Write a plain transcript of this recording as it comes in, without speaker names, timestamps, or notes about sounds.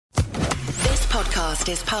podcast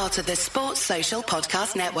is part of the Sports Social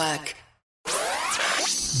Podcast Network.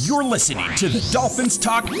 You're listening to the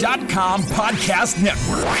DolphinsTalk.com podcast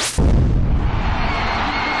network.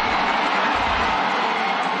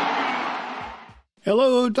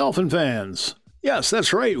 Hello, Dolphin fans. Yes,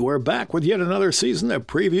 that's right. We're back with yet another season of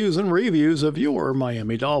previews and reviews of your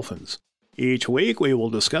Miami Dolphins. Each week, we will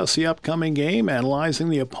discuss the upcoming game, analyzing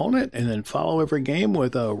the opponent, and then follow every game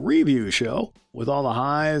with a review show with all the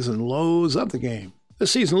highs and lows of the game.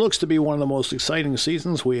 This season looks to be one of the most exciting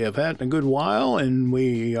seasons we have had in a good while, and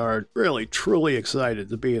we are really, truly excited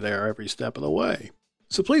to be there every step of the way.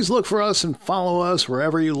 So please look for us and follow us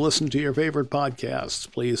wherever you listen to your favorite podcasts.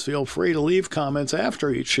 Please feel free to leave comments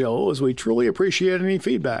after each show, as we truly appreciate any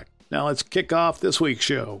feedback. Now let's kick off this week's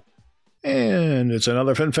show. And it's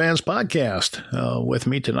another Finfans podcast. With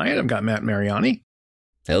me tonight, I've got Matt Mariani.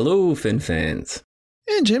 Hello, Finfans.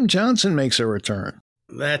 And Jim Johnson makes a return.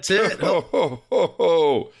 That's it.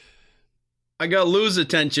 I got Lou's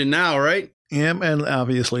attention now, right? Yep, and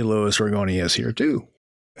obviously Louis Rigoni is here too.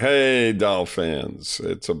 Hey, Dolphins.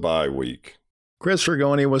 It's a bye week. Chris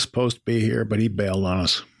Rigoni was supposed to be here, but he bailed on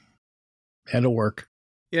us. Had to work.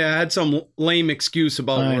 Yeah, I had some lame excuse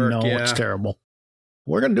about work. I know, it's terrible.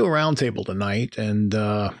 We're going to do a roundtable tonight, and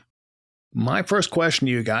my first question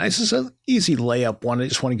to you guys is an easy layup one. I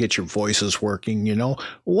just want to get your voices working, you know.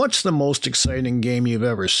 What's the most exciting game you've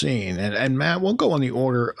ever seen? And Matt, we'll go in the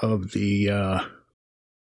order of the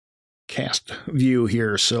cast view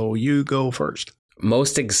here, so you go first.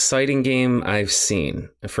 Most exciting game I've seen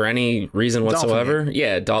for any reason whatsoever.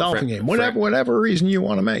 Dolphin game. Whatever reason you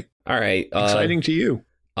want to make. All right. Exciting to you.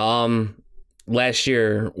 Last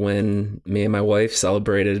year when me and my wife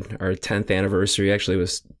celebrated our 10th anniversary, actually it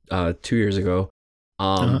was 2 years ago,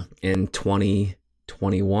 in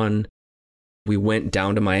 2021, we went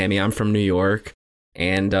down to Miami. I'm from New York,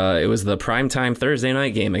 and it was the primetime Thursday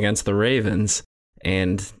night game against the Ravens,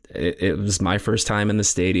 and it was my first time in the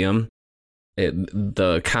stadium.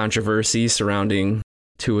 The controversy surrounding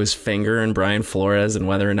Tua's finger and Brian Flores and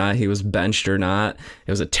whether or not he was benched or not.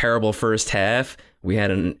 It was a terrible first half. We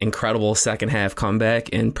had an incredible second half comeback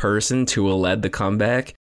in person. Tua led the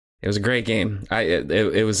comeback. It was a great game.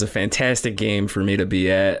 It was a fantastic game for me to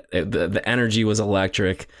be at. The energy was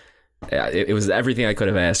electric. It was everything I could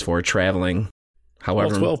have asked for traveling.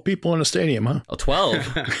 However, 12 people in a stadium, huh? 12.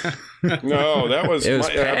 No, that was,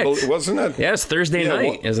 wasn't it? Yeah, it was Thursday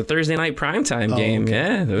night. It was a Thursday night primetime game. Okay.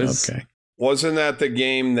 Yeah, it was. Okay. Wasn't that the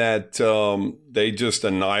game that they just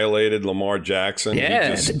annihilated Lamar Jackson?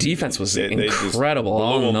 Yeah, the defense was incredible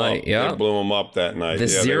all night. Yeah, they blew him up that night. The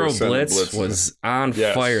zero blitz was on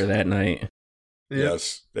fire that night.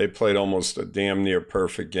 Yes, they played almost a damn near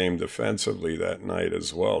perfect game defensively that night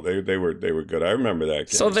as well. They were good. I remember that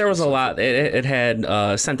game. So there was a lot. It had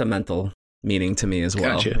sentimental meaning to me as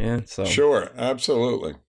well. Gotcha. Yeah, so. Sure,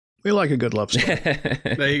 absolutely. We like a good love story.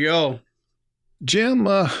 There you go. Jim,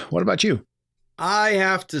 what about you? I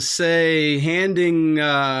have to say, handing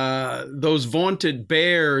those vaunted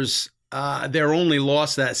Bears their only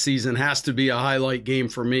loss that season has to be a highlight game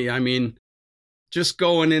for me. I mean, just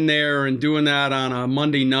going in there and doing that on a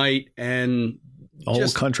Monday night and the whole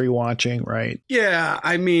country watching, right? Yeah,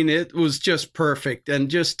 I mean, it was just perfect. And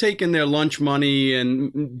just taking their lunch money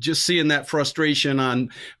and just seeing that frustration on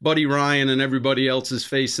Buddy Ryan and everybody else's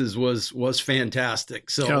faces was fantastic.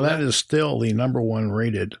 So that is still the number one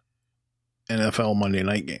rated NFL Monday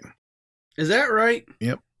night game. Is that right?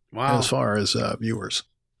 Yep. Wow. As far as viewers.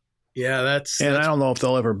 Yeah, that's I don't know if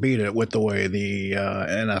they'll ever beat it with the way the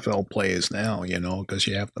NFL plays now, you know, because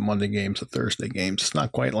you have the Monday games, the Thursday games. It's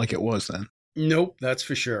not quite like it was then. Nope, that's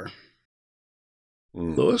for sure.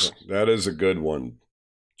 Louis? That is a good one,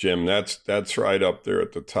 Jim. That's right up there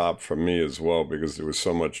at the top for me as well, because there was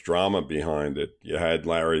so much drama behind it. You had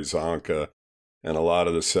Larry Zonka and a lot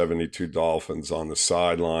of the 72 Dolphins on the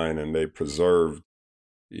sideline, and they preserved,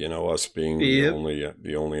 you know, us being the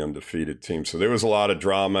only undefeated team. So there was a lot of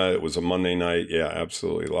drama. It was a Monday night. Yeah,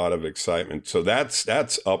 absolutely. A lot of excitement. So that's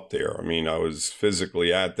up there. I mean, I was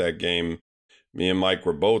physically at that game. Me and Mike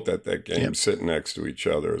were both at that game, sitting next to each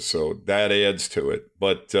other. So that adds to it.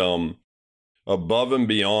 But above and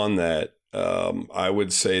beyond that, I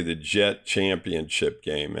would say the Jet championship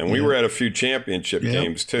game. And we were at a few championship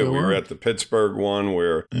games, too. We were at the Pittsburgh one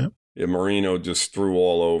where Marino just threw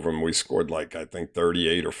all over him. We scored like, I think,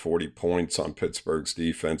 38 or 40 points on Pittsburgh's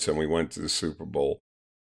defense, and we went to the Super Bowl.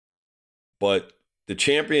 But the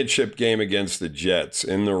championship game against the Jets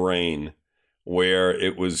in the rain, where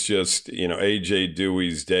it was just, you know, A.J.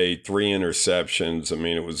 Dewey's day, 3 interceptions. I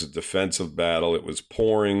mean, it was a defensive battle. It was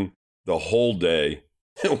pouring the whole day.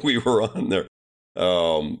 We were on there.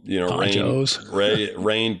 Ponchos.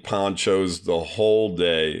 rained ponchos the whole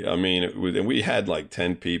day. I mean, and we had like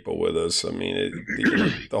 10 people with us. I mean,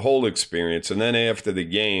 the whole experience. And then after the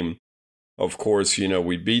game, of course,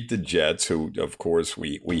 we beat the Jets, who, of course,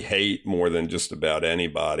 we hate more than just about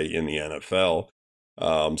anybody in the NFL.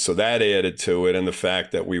 So that added to it. And the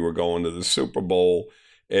fact that we were going to the Super Bowl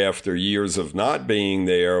after years of not being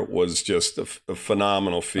there was just a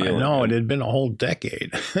phenomenal feeling. I know, it had been a whole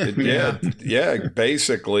decade. Yeah,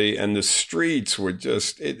 basically. And the streets were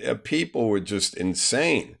just, people were just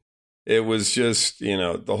insane. It was just,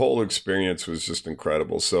 the whole experience was just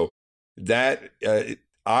incredible. So that,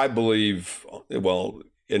 I believe, well,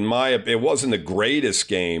 it wasn't the greatest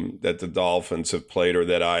game that the Dolphins have played or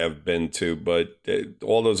that I have been to, but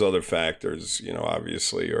all those other factors,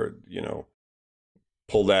 obviously are,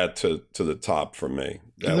 pull that to the top for me.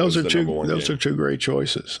 Those are two great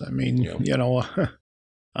choices. I mean,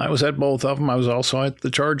 I was at both of them. I was also at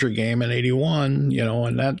the Charger game in '81,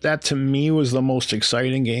 and that to me was the most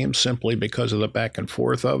exciting game simply because of the back and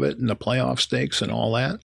forth of it and the playoff stakes and all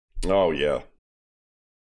that. Oh, yeah.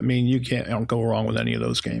 I mean, you can't go wrong with any of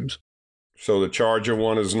those games. So the Charger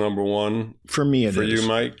one is number one? For me, it is. For you,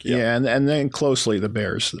 Mike? Yeah, and then closely the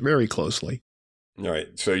Bears, very closely. All right.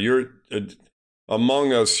 So you're...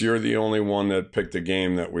 among us, you're the only one that picked a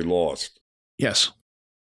game that we lost. Yes.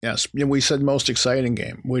 We said most exciting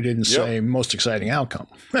game. We didn't say most exciting outcome.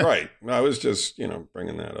 Right. I was just,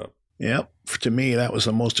 bringing that up. Yep. To me, that was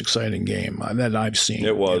the most exciting game that I've seen.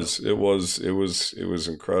 It was. It was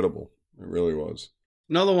incredible. It really was.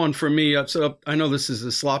 Another one for me. So I know this is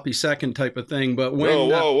a sloppy second type of thing, but when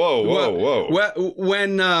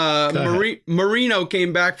when Marino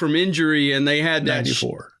came back from injury and they had that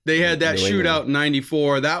 94. They had that shootout in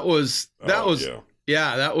 '94. That was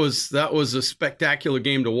a spectacular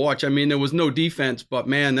game to watch. I mean, there was no defense, but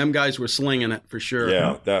man, them guys were slinging it for sure.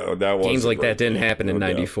 Yeah, that was games like that didn't happen in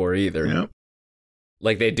 '94 either. Yep.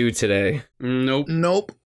 Like they do today.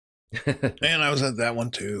 Nope. Man, I was at that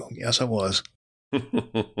one too. Yes, I was.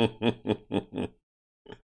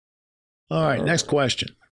 All right, next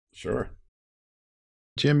question. Sure.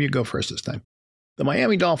 Jim, you go first this time. The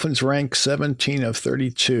Miami Dolphins rank 17 of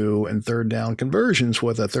 32 in third down conversions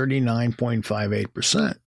with a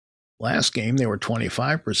 39.58%. Last game, they were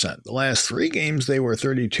 25%. The last 3 games, they were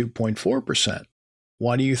 32.4%.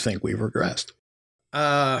 Why do you think we've regressed?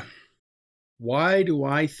 Why do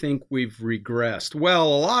I think we've regressed? Well,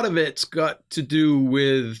 a lot of it's got to do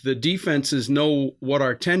with the defenses know what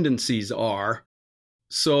our tendencies are.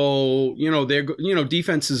 So,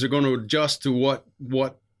 defenses are going to adjust to what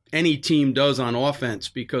any team does on offense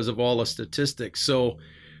because of all the statistics. So,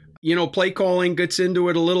 play calling gets into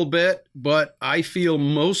it a little bit, but I feel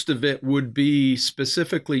most of it would be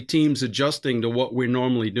specifically teams adjusting to what we're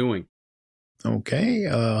normally doing. Okay.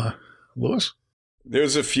 Louis?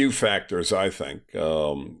 There's a few factors, I think.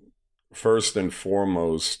 First and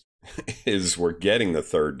foremost is we're getting the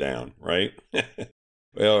third down, right?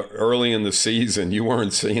 Well, early in the season, you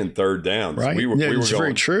weren't seeing third downs. Right. It's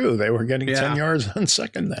very true. They were getting 10 yards on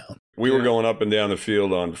second down. We were going up and down the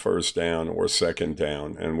field on first down or second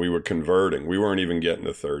down, and we were converting. We weren't even getting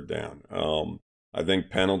the third down. I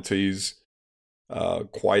think penalties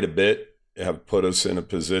quite a bit have put us in a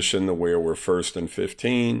position where we're 1st and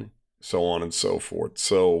 15, so on and so forth.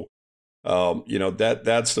 So,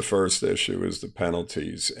 that's the first issue is the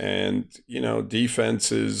penalties. And,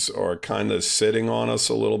 defenses are kind of sitting on us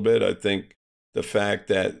a little bit. I think the fact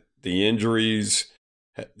that the injuries,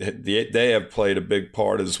 they have played a big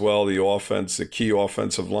part as well. The offense, the key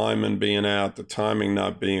offensive lineman being out, the timing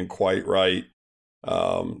not being quite right.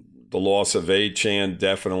 The loss of Achane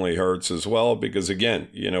definitely hurts as well because, again,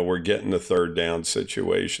 we're getting the third down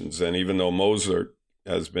situations. And even though Mozart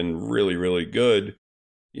has been really, really good,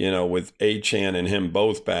 with Achane and him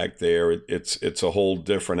both back there, it's a whole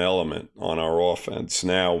different element on our offense.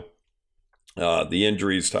 Now, the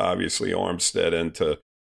injuries to obviously Armstead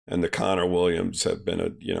and the Connor Williams have been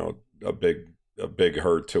a big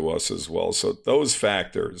hurt to us as well. So those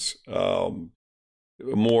factors,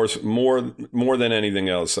 more than anything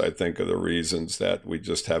else, I think are the reasons that we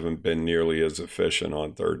just haven't been nearly as efficient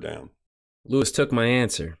on third down. Lewis took my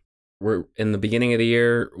answer. We're in the beginning of the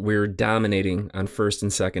year, we were dominating on first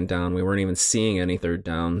and second down. We weren't even seeing any third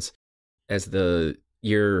downs. As the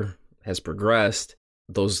year has progressed,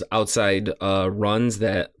 those outside runs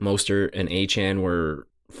that Mostert and Achane were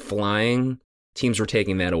flying, teams were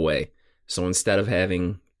taking that away. So instead of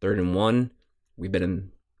having 3rd and 1, we've been in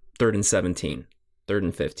 3rd and 17, 3rd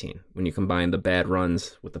and 15, when you combine the bad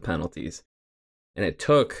runs with the penalties. And it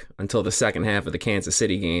took until the second half of the Kansas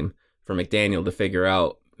City game for McDaniel to figure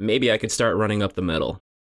out maybe I could start running up the middle.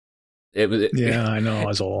 I know. I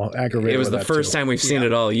was all aggravated. It was with the first time we've seen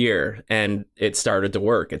it all year, and it started to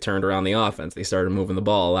work. It turned around the offense. They started moving the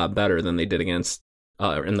ball a lot better than they did against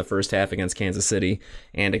in the first half against Kansas City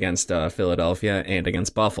and against Philadelphia and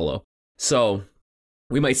against Buffalo. So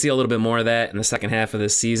we might see a little bit more of that in the second half of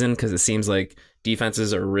this season, because it seems like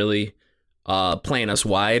defenses are really playing us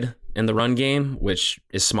wide in the run game, which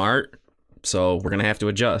is smart. So we're going to have to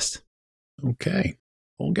adjust. Okay.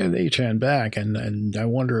 We'll get Achane back, and I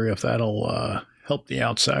wonder if that'll help the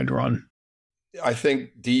outside run. I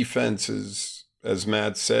think defenses, as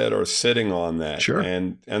Matt said, are sitting on that. Sure.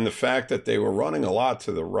 And the fact that they were running a lot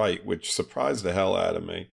to the right, which surprised the hell out of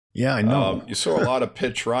me. Yeah, I know. You saw a lot of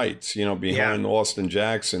pitch rights, behind Austin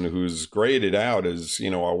Jackson, who's graded out as,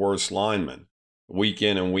 our worst lineman week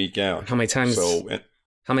in and week out. How many times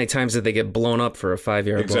did they get blown up for a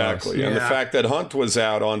 5-yard loss? Exactly. And the fact that Hunt was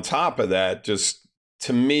out on top of that just,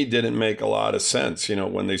 to me, didn't make a lot of sense.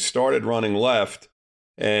 When they started running left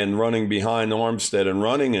and running behind Armstead and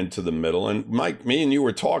running into the middle, and Mike, me and you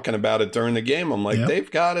were talking about it during the game. I'm like,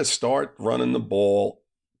 They've got to start running the ball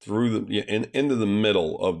through into the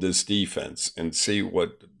middle of this defense and see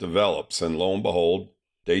what develops. And lo and behold,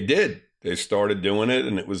 they did. They started doing it,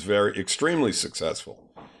 and it was extremely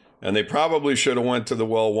successful. And they probably should have went to the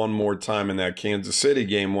well one more time in that Kansas City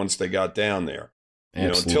game once they got down there.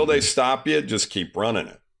 Until they stop you, just keep running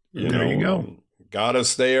it. There you go. Got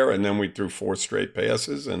us there, and then we threw 4 straight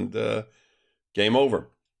passes, and game over.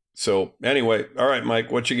 So anyway, all right,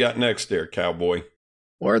 Mike, what you got next there, cowboy?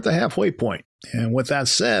 We're at the halfway point. And with that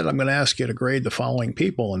said, I'm going to ask you to grade the following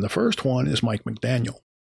people. And the first one is Mike McDaniel.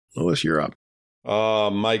 Lewis, you're up.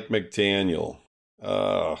 Mike McDaniel.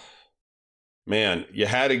 Man, you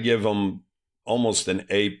had to give him almost an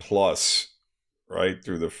A+, right,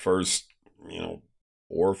 through the first, 4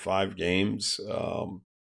 or 5 games. The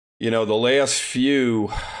last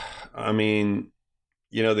few,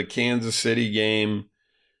 the Kansas City game,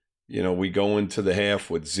 we go into the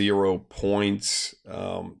half with 0 points.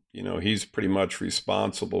 He's pretty much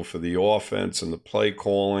responsible for the offense and the play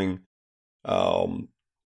calling. The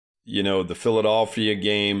Philadelphia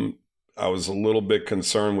game, I was a little bit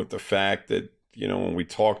concerned with the fact that, when we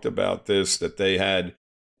talked about this, that they had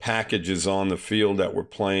packages on the field that were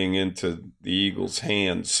playing into the Eagles'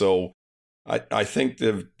 hands. So I think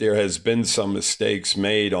that there has been some mistakes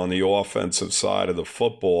made on the offensive side of the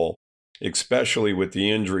football, especially with the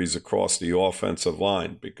injuries across the offensive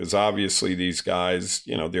line, because obviously these guys,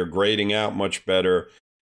 they're grading out much better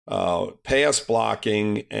pass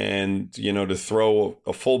blocking, and, to throw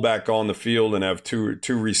a fullback on the field and have two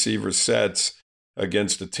receiver sets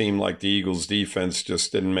against a team like the Eagles defense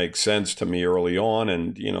just didn't make sense to me early on.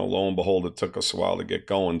 And, lo and behold, it took us a while to get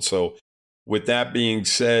going. So with that being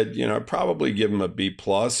said, I'd probably give him a B+,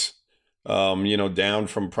 down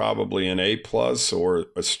from probably an A+ or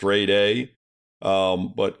a straight A.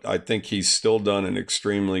 But I think he's still done an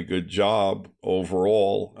extremely good job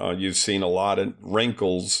overall. You've seen a lot of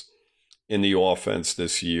wrinkles in the offense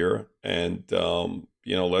this year. And,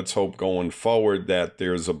 let's hope going forward that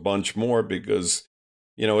there's a bunch more, because,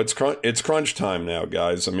 it's crunch time now,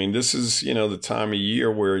 guys. I mean, this is, the time of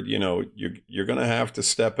year where, you're going to have to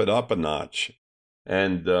step it up a notch.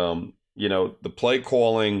 And, the play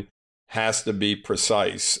calling has to be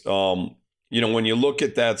precise. When you look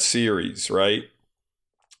at that series, right,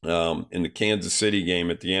 in the Kansas City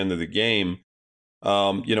game, at the end of the game,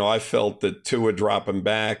 I felt that Tua dropping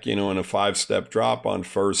back, in a 5-step drop on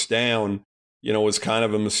first down, was kind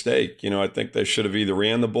of a mistake. I think they should have either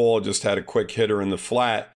ran the ball or just had a quick hitter in the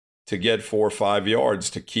flat to get 4 or 5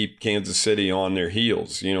 yards to keep Kansas City on their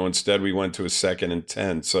heels. Instead we went to a 2nd and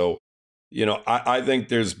 10. So, I think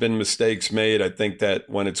there's been mistakes made. I think that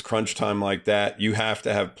when it's crunch time like that, you have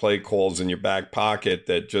to have play calls in your back pocket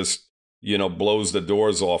that just, blows the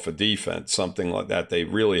doors off a defense, something like that they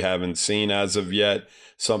really haven't seen as of yet,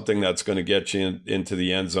 something that's going to get you into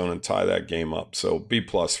the end zone and tie that game up. So B+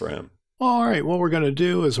 for him. All right, what we're going to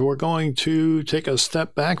do is we're going to take a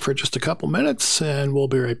step back for just a couple minutes, and we'll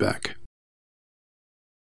be right back.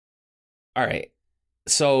 All right.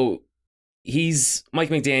 So he's Mike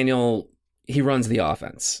McDaniel. He runs the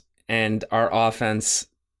offense, and our offense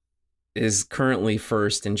is currently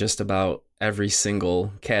first in just about every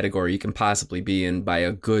single category you can possibly be in by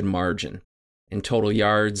a good margin. In total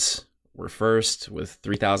yards, we're first with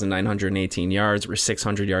 3,918 yards. We're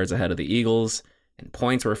 600 yards ahead of the Eagles. In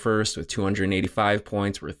points, we're first with 285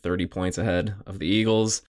 points. We're 30 points ahead of the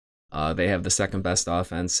Eagles. They have the second best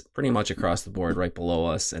offense pretty much across the board right below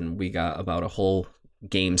us, and we got about a whole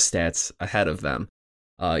game stats ahead of them,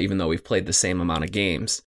 even though we've played the same amount of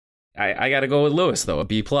games. I got to go with Lewis, though, a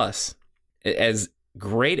B+. As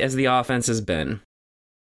great as the offense has been,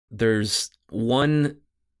 there's one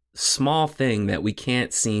small thing that we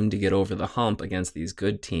can't seem to get over the hump against these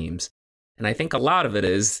good teams. And I think a lot of it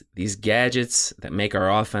is these gadgets that make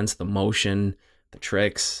our offense, the motion, the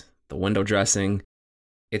tricks, the window dressing.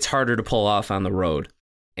 It's harder to pull off on the road.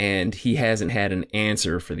 And he hasn't had an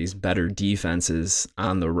answer for these better defenses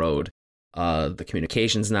on the road. The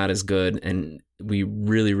communication's not as good, and we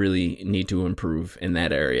really, really need to improve in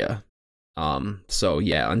that area. So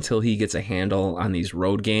yeah, until he gets a handle on these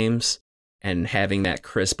road games and having that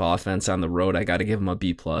crisp offense on the road, I got to give him a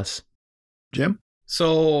B+. Jim?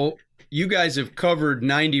 So you guys have covered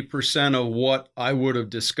 90% of what I would have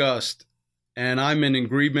discussed, and I'm in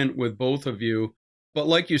agreement with both of you. But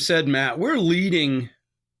like you said, Matt, we're leading,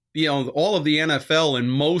 all of the NFL in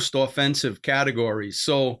most offensive categories.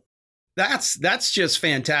 So that's just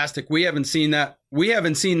fantastic. We haven't seen that. We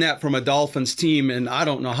haven't seen that from a Dolphins team in I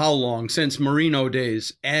don't know how long, since Marino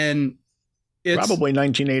days. And it's probably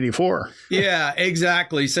 1984. Yeah,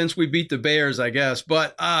 exactly. Since we beat the Bears, I guess.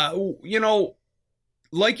 But,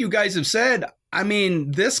 like you guys have said, I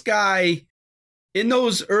mean, this guy in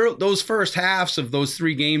those first halves of those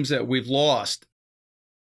 3 games that we've lost,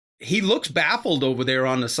 he looks baffled over there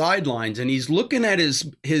on the sidelines, and he's looking at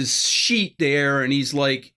his sheet there, and he's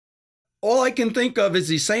like, all I can think of is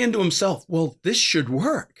he's saying to himself, well, this should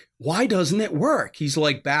work. Why doesn't it work? He's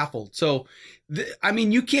like baffled. So,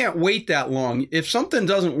 you can't wait that long. If something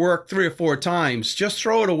doesn't work 3 or 4 times, just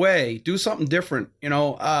throw it away. Do something different,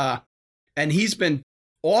 and he's been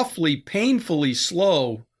awfully painfully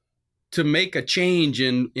slow to make a change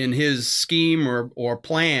in his scheme or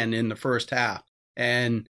plan in the first half.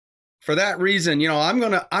 And for that reason, I'm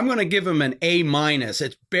gonna give him an A-.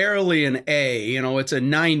 It's barely an A, it's a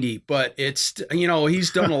 90, but it's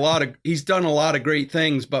he's done a lot of great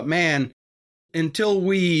things. But man, until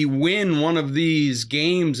we win one of these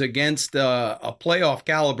games against a playoff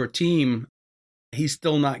caliber team, he's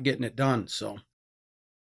still not getting it done. So.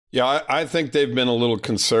 Yeah, I think they've been a little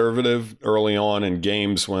conservative early on in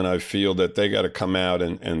games when I feel that they got to come out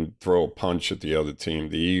and throw a punch at the other team.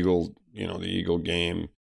 The Eagle game,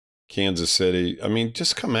 Kansas City.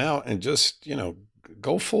 Just come out and just,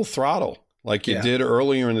 go full throttle like you did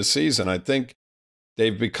earlier in the season. I think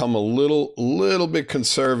they've become a little bit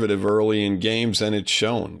conservative early in games, and it's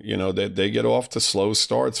shown, that they get off to slow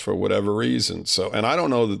starts for whatever reason. So, and I don't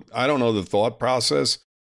know the thought process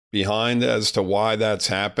behind as to why that's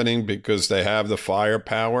happening, because they have the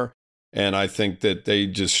firepower. And I think that they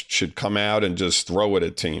just should come out and just throw it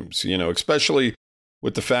at teams, especially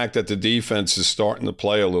with the fact that the defense is starting to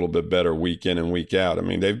play a little bit better week in and week out.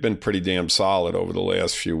 They've been pretty damn solid over the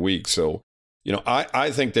last few weeks. So,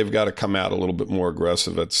 I think they've got to come out a little bit more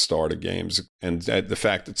aggressive at the start of games. And the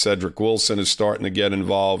fact that Cedric Wilson is starting to get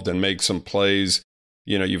involved and make some plays.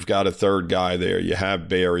 You've got a third guy there. You have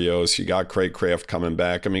Barrios. You got Craig Kraft coming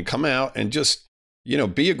back. Come out and just,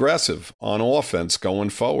 be aggressive on offense going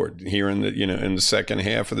forward here in the second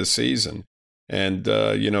half of the season. And,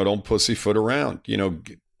 don't pussyfoot around.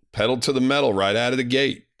 Pedal to the metal right out of the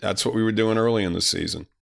gate. That's what we were doing early in the season.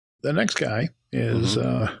 The next guy is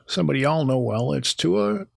somebody y'all know well. It's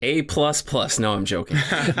Tua. A++. No, I'm joking.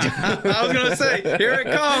 I was going to say, here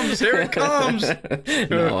it comes.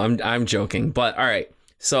 No, I'm joking. But all right.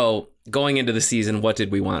 So going into the season, what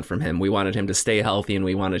did we want from him? We wanted him to stay healthy, and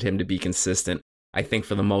we wanted him to be consistent. I think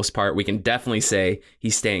for the most part, we can definitely say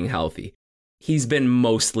he's staying healthy. He's been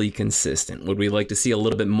mostly consistent. Would we like to see a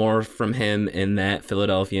little bit more from him in that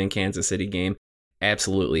Philadelphia and Kansas City game?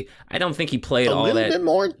 Absolutely. I don't think he played all that. A little bit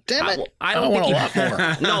more? Damn it. I don't think a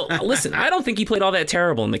lot more. No, listen, I don't think he played all that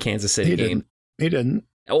terrible in the Kansas City game. He didn't.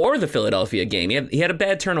 Or the Philadelphia game. He had a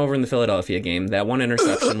bad turnover in the Philadelphia game. That one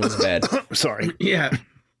interception was bad. Sorry. Yeah.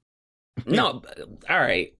 No, all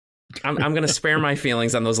right. I'm going to spare my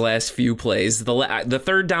feelings on those last few plays. The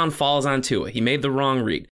third down falls on Tua. He made the wrong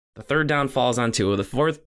read. The third down falls on Tua. The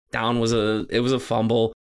fourth down was a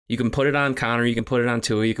fumble. You can put it on Connor. You can put it on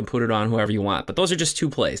Tua. You can put it on whoever you want. But those are just 2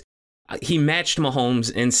 plays. He matched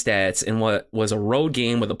Mahomes in stats in what was a road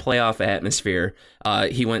game with a playoff atmosphere.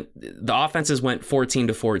 The offenses went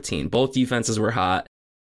 14-14. Both defenses were hot.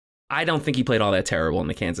 I don't think he played all that terrible in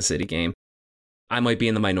the Kansas City game. I might be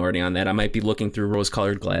in the minority on that. I might be looking through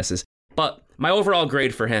rose-colored glasses. But my overall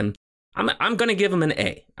grade for him, I'm going to give him an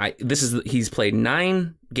A. He's played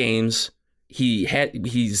 9 games. He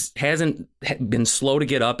hasn't been slow to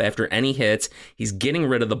get up after any hits. He's getting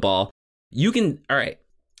rid of the ball. All right.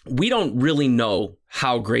 We don't really know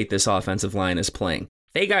how great this offensive line is playing.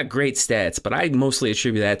 They got great stats, but I mostly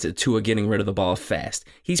attribute that to Tua getting rid of the ball fast.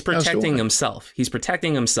 He's protecting himself.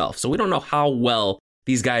 So we don't know how well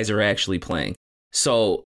these guys are actually playing.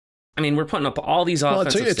 So, I mean, we're putting up all these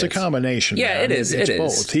offensive it's a combination. Yeah, man. it is. It's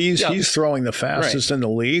both. He's throwing the fastest in the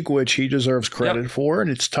league, which he deserves credit for, and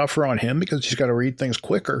it's tougher on him because he's got to read things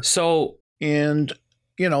quicker. So, and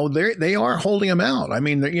they are holding him out. I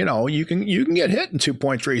mean, you can get hit in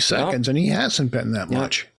 2.3 seconds, and he hasn't been that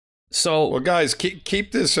much. So, well, guys,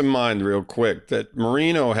 keep this in mind real quick, that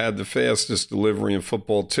Marino had the fastest delivery in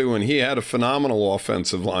football, too, and he had a phenomenal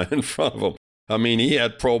offensive line in front of him. I mean, he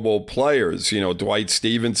had Pro Bowl players, Dwight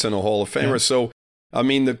Stevenson, a Hall of Famer. Yeah. So, I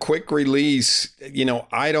mean, the quick release,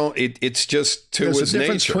 it's just to his nature. There's a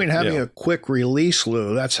difference between having a quick release,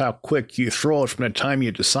 Lou. That's how quick you throw it from the time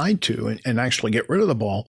you decide to and actually get rid of the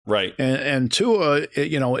ball. Right. And Tua,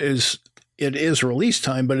 it is release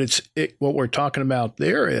time, but what we're talking about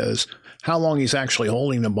there is how long he's actually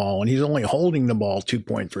holding the ball, and he's only holding the ball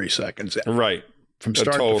 2.3 seconds. Right. From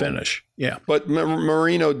start to finish. Yeah. But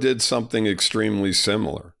Marino did something extremely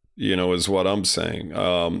similar, is what I'm saying.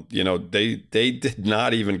 They did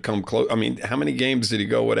not even come close. I mean, how many games did he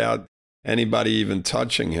go without anybody even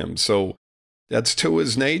touching him? So that's to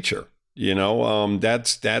his nature. He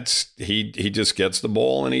just gets the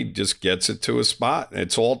ball and he just gets it to a spot.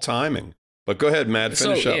 It's all timing. But go ahead, Matt,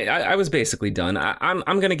 finish up. Yeah, I was basically done. I'm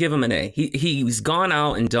going to give him an A. He's gone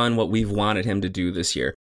out and done what we've wanted him to do this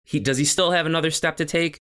year. Does he still have another step to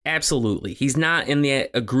take? Absolutely. He's not in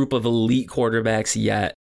a group of elite quarterbacks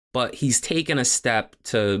yet, but he's taken a step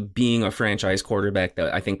to being a franchise quarterback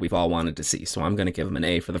that I think we've all wanted to see. So I'm going to give him an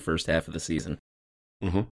A for the first half of the season.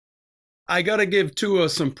 Mm-hmm. I got to give Tua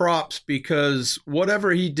some props because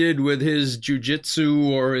whatever he did with his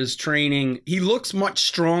jiu-jitsu or his training, he looks much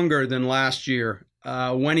stronger than last year.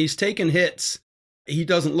 When he's taking hits, he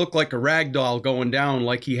doesn't look like a rag doll going down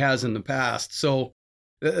like he has in the past. So,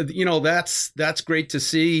 that's great to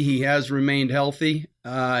see. He has remained healthy.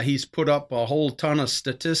 He's put up a whole ton of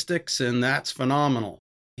statistics, and that's phenomenal.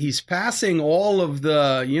 He's passing all of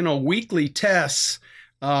the, weekly tests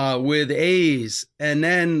with A's. And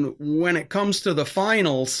then when it comes to the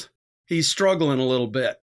finals, he's struggling a little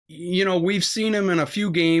bit. We've seen him in a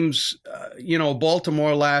few games,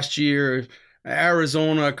 Baltimore last year,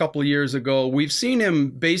 Arizona a couple of years ago. We've seen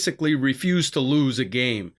him basically refuse to lose a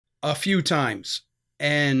game a few times.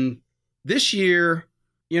 And this year,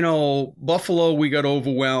 Buffalo, we got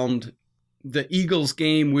overwhelmed. The Eagles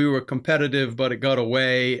game, we were competitive, but it got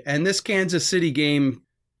away. And this Kansas City game,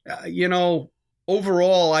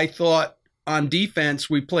 overall, I thought on defense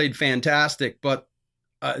we played fantastic, but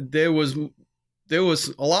there was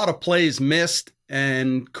a lot of plays missed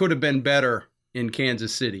and could have been better in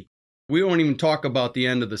Kansas City. We won't even talk about the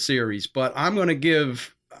end of the series, but I'm going to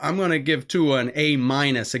give Tua an A-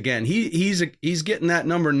 again. He's getting that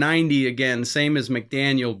number 90 again, same as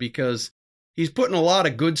McDaniel, because he's putting a lot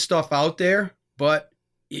of good stuff out there, but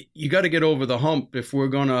you got to get over the hump if we're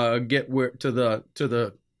going to get to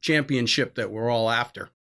the championship that we're all after.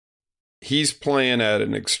 He's playing at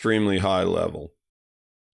an extremely high level.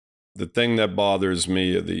 The thing that bothers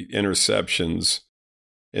me are the interceptions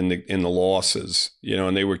in the losses,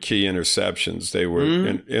 and they were key interceptions. They were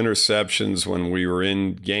interceptions when we were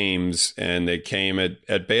in games, and they came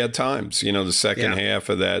at bad times. The second half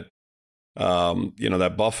of that,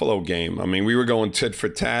 that Buffalo game. I mean, we were going tit for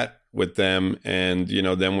tat with them, and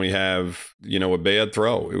then we have a bad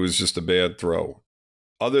throw. It was just a bad throw.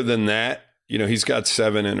 Other than that, he's got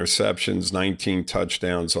 7 interceptions, 19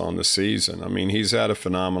 touchdowns on the season. I mean, he's at a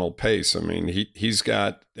phenomenal pace. I mean, he's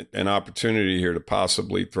got an opportunity here to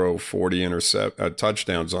possibly throw 40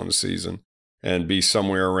 touchdowns on the season and be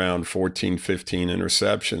somewhere around 14, 15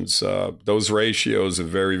 interceptions. Those ratios are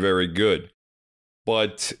very, very good.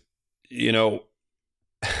 But,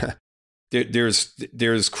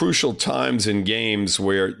 there's crucial times in games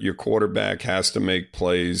where your quarterback has to make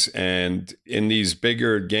plays, and in these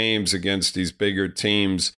bigger games against these bigger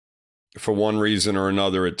teams, for one reason or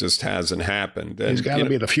another, it just hasn't happened. And, he's got to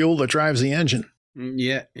be the fuel that drives the engine.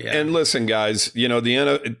 Yeah. And listen, guys,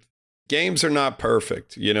 games are not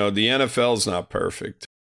perfect. The NFL's not perfect.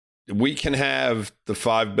 We can have the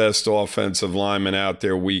 5 best offensive linemen out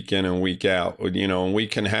there week in and week out, and we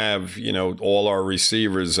can have, all our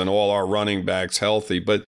receivers and all our running backs healthy,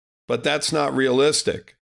 but that's not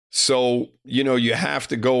realistic. So, you have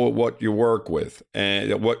to go with what you work with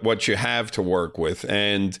and what you have to work with.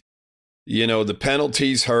 And, the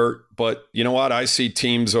penalties hurt, but you know what? I see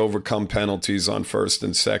teams overcome penalties on first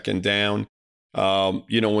and second down.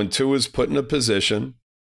 When Tua's put in a position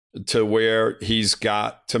to where he's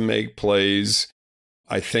got to make plays,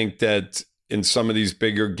 I think that, in some of these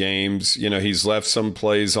bigger games. He's left some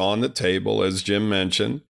plays on the table, as Jim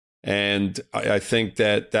mentioned. And I think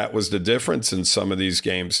that was the difference in some of these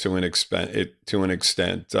games to an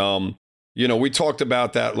extent. We talked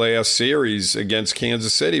about that last series against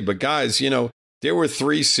Kansas City, but guys, there were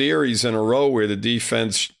 3 series in a row where the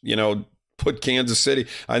defense, put Kansas City.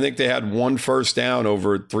 I think they had 1 first down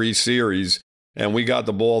over 3 series, and we got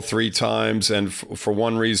the ball 3 times. And for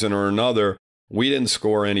one reason or another, we didn't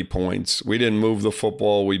score any points. We didn't move the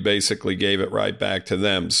football. We basically gave it right back to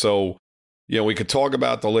them. So, we could talk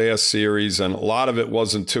about the last series, and a lot of it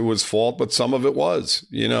wasn't Tua's fault, but some of it was.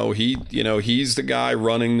 He's the guy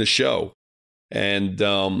running the show. And,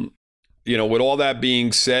 with all that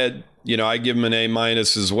being said, I give him an A-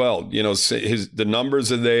 as well. The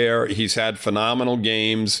numbers are there. He's had phenomenal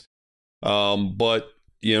games. But,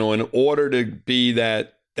 in order to be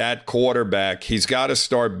that quarterback, he's got to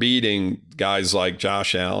start beating guys like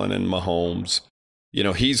Josh Allen and Mahomes.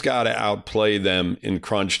 He's got to outplay them in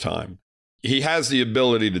crunch time. He has the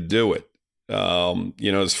ability to do it,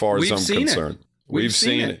 as far as I'm concerned. We've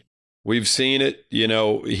seen it. We've seen it.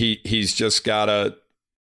 He's just got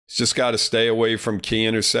to stay away from key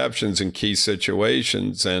interceptions in key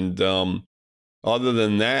situations. And other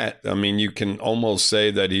than that, I mean, you can almost say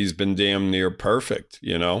that he's been damn near perfect.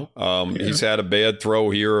 He's had a bad throw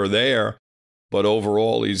here or there, but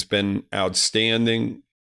overall he's been outstanding.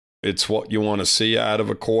 It's what you want to see out of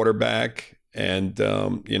a quarterback. And,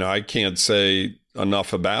 I can't say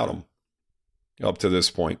enough about him up to this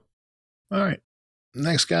point. All right.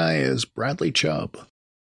 Next guy is Bradley Chubb.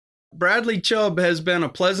 Bradley Chubb has been a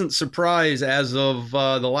pleasant surprise as of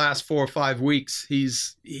the last 4 or 5 weeks.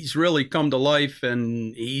 He's really come to life,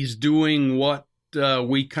 and he's doing what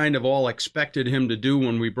we kind of all expected him to do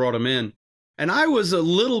when we brought him in. And I was a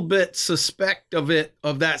little bit suspect of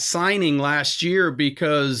that signing last year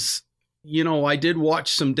because, I did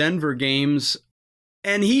watch some Denver games,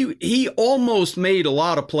 and he almost made a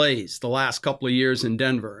lot of plays the last couple of years in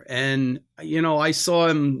Denver. And, I saw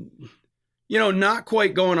him, not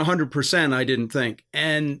quite going 100%, I didn't think.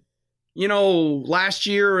 And, last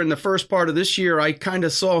year and the first part of this year, I kind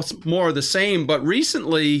of saw more of the same. But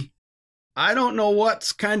recently, I don't know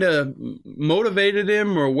what's kind of motivated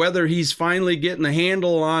him or whether he's finally getting a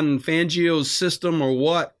handle on Fangio's system or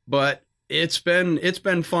what, but it's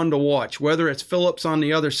been fun to watch, whether it's Phillips on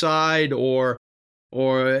the other side or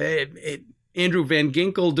Andrew Van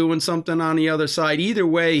Ginkel doing something on the other side. Either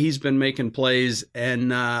way, he's been making plays,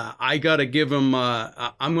 and I got to give him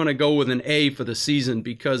I'm going to go with an A for the season,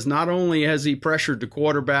 because not only has he pressured the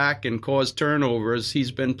quarterback and caused turnovers,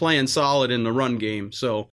 he's been playing solid in the run game.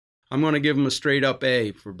 So I'm going to give him a straight up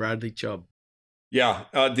A for Bradley Chubb. Yeah,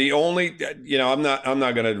 the only, I'm not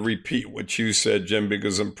going to repeat what you said, Jim,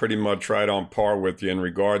 because I'm pretty much right on par with you in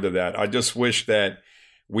regard to that. I just wish that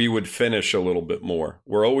we would finish a little bit more.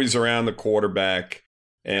 We're always around the quarterback,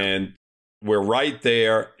 and we're right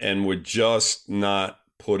there, and we're just not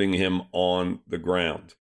putting him on the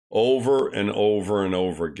ground over and over and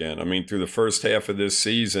over again. I mean, through the first half of this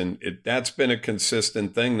season, that's been a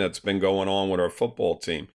consistent thing that's been going on with our football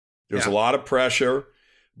team. There's a lot of pressure,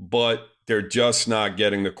 but they're just not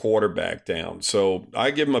getting the quarterback down. So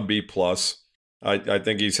I give him a B+. I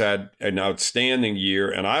think he's had an outstanding year,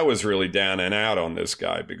 and I was really down and out on this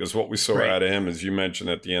guy because what we saw out of him, as you mentioned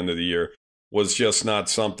at the end of the year, was just not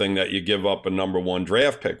something that you give up a number 1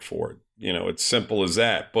 draft pick for. It's simple as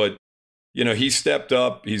that. But, he stepped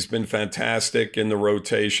up. He's been fantastic in the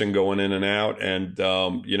rotation going in and out, and,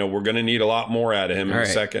 we're going to need a lot more out of him in the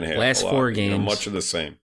second half. Last 4 games. Much of the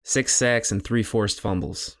same. 6 sacks and 3 forced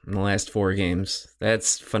fumbles in the last 4 games.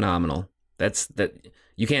 That's phenomenal.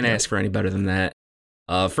 You can't ask for any better than that.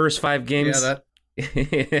 First 5 games. Yeah,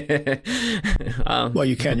 Well,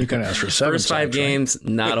 you can ask for 7. First 5 games,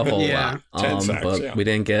 right? Not a whole lot. 10 sacks, but we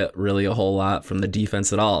didn't get really a whole lot from the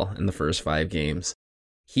defense at all in the first 5 games.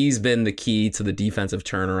 He's been the key to the defensive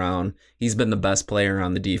turnaround. He's been the best player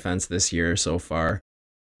on the defense this year so far.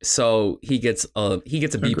 So he gets a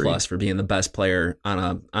B+ for being the best player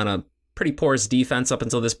on a pretty porous defense up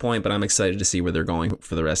until this point, but I'm excited to see where they're going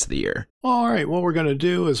for the rest of the year. All right, what we're going to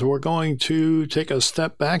do is we're going to take a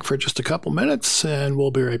step back for just a couple minutes, and we'll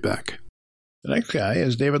be right back. The next guy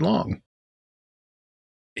is David Long.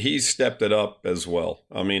 He's stepped it up as well.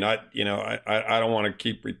 I mean, I don't want to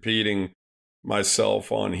keep repeating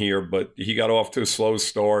myself on here, but he got off to a slow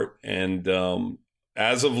start, and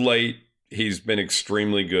as of late, he's been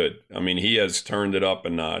extremely good. I mean, he has turned it up a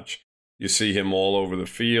notch. You see him all over the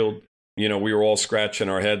field. We were all scratching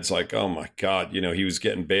our heads like, oh, my God, he was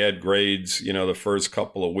getting bad grades, the first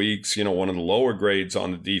couple of weeks, one of the lower grades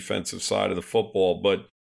on the defensive side of the football. But,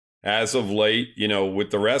 as of late,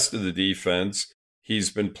 with the rest of the defense, he's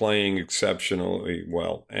been playing exceptionally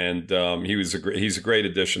well. And he's a great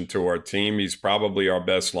addition to our team. He's probably our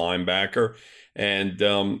best linebacker. And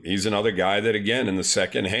he's another guy that, again, in the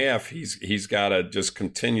second half, he's got to just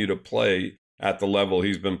continue to play at the level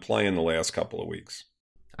he's been playing the last couple of weeks.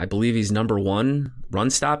 I believe he's number 1 run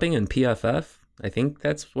stopping in PFF. I think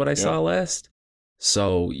that's what I saw last.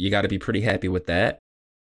 So you got to be pretty happy with that.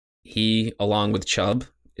 He, along with Chubb,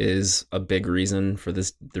 is a big reason for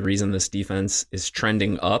this. The reason this defense is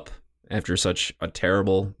trending up after such a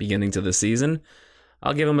terrible beginning to the season.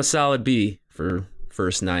 I'll give him a solid B for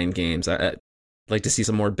first 9 games. I'd like to see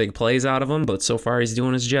some more big plays out of him, but so far he's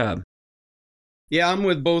doing his job. Yeah, I'm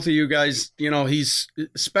with both of you guys. He's,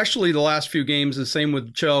 especially the last few games, the same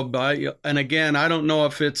with Chubb. And again, I don't know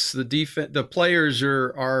if it's the defense. The players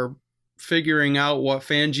are figuring out what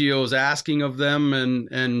Fangio is asking of them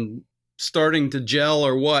and starting to gel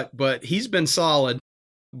or what. But he's been solid.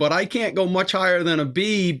 But I can't go much higher than a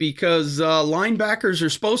B because linebackers are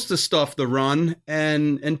supposed to stuff the run,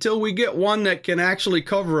 and until we get one that can actually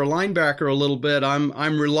cover a linebacker a little bit,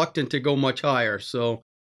 I'm reluctant to go much higher. So.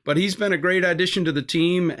 But he's been a great addition to the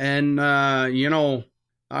team, and,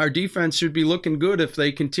 our defense should be looking good if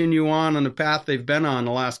they continue on the path they've been on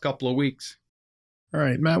the last couple of weeks. All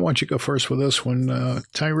right, Matt, why don't you go first with this one?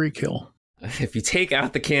 Tyreek Hill. If you take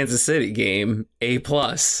out the Kansas City game, A+.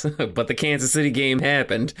 But the Kansas City game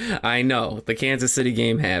happened. I know, the Kansas City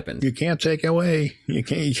game happened. You can't take away. You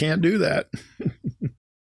can't do that.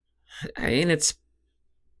 I mean, it's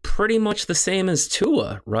pretty much the same as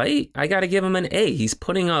Tua, right? I got to give him an A. He's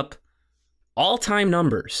putting up all-time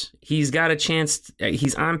numbers. He's got a chance.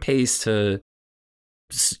 He's on pace to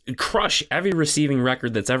crush every receiving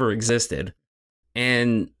record that's ever existed.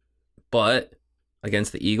 But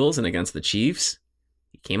against the Eagles and against the Chiefs,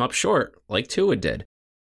 he came up short, like Tua did.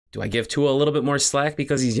 Do I give Tua a little bit more slack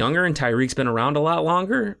because he's younger and Tyreek's been around a lot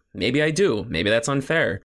longer? Maybe I do. Maybe that's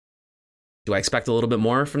unfair. Do I expect a little bit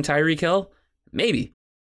more from Tyreek Hill? Maybe.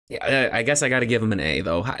 Yeah, I guess I got to give him an A,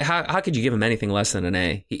 though. How could you give him anything less than an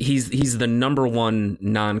A? He's the number 1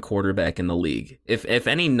 non-quarterback in the league. If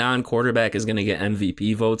any non-quarterback is going to get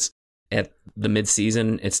MVP votes at the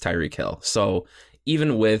midseason, it's Tyreek Hill. So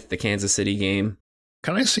even with the Kansas City game.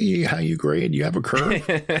 Can I see how you grade? You have a curve?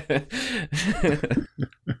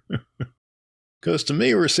 Because to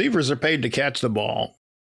me, receivers are paid to catch the ball.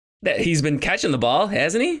 He's been catching the ball,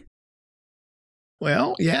 hasn't he?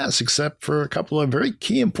 Well, yes, except for a couple of very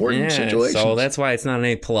key important situations. So that's why it's not an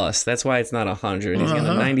A+. That's why it's not 100. He's got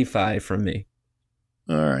a 95 from me.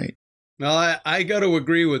 All right. Well, I got to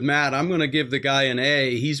agree with Matt. I'm going to give the guy an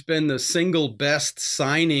A. He's been the single best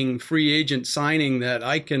free agent signing that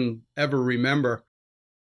I can ever remember.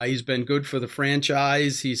 He's been good for the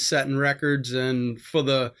franchise. He's setting records, and for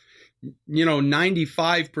the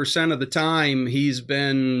 95% of the time, he's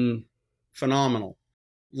been phenomenal.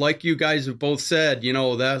 Like you guys have both said,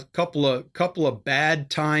 that couple of bad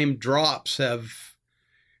time drops have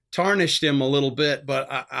tarnished him a little bit.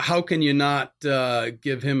 But how can you not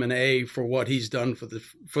give him an A for what he's done for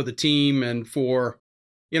the team and for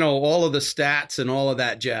all of the stats and all of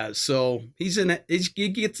that jazz? So he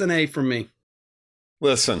gets an A from me.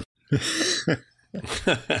 Listen,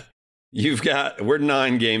 we're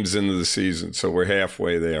 9 games into the season, so we're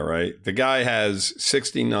halfway there, right? The guy has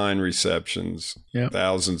 69 receptions,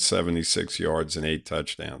 1,076 yards, and 8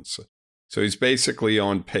 touchdowns. So he's basically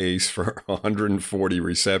on pace for 140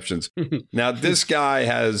 receptions. Now, this guy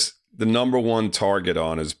has the number 1 target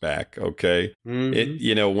on his back, okay?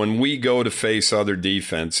 Mm-hmm. When we go to face other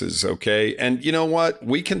defenses, okay? And you know what?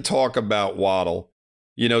 We can talk about Waddle.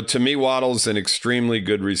 To me, Waddle's an extremely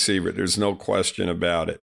good receiver. There's no question about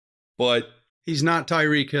it. But he's not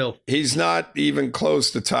Tyreek Hill. He's not even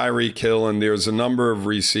close to Tyreek Hill, and there's a number of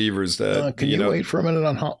receivers that can you wait for a minute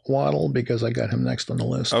on Waddle because I got him next on the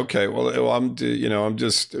list. Okay, well, I'm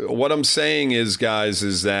just what I'm saying is, guys,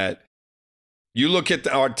 is that you look at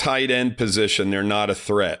our tight end position; they're not a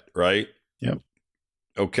threat, right? Yep.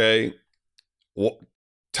 Okay,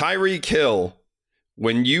 Tyreek Hill.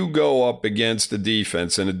 When you go up against the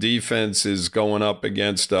defense and the defense is going up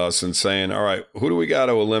against us and saying, all right, who do we got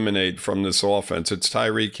to eliminate from this offense? It's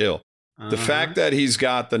Tyreek Hill. The fact that he's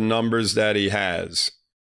got the numbers that he has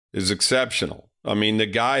is exceptional. I mean, the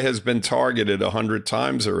guy has been targeted 100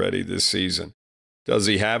 times already this season. Does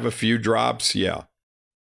he have a few drops? Yeah.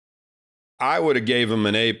 I would have gave him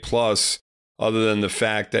an A+ other than the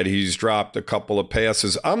fact that he's dropped a couple of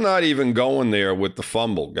passes. I'm not even going there with the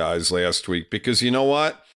fumble, guys, last week, because you know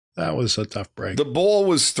what? That was a tough break. The ball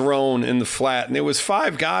was thrown in the flat, and there was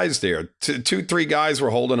 5 guys there. 2, 3 guys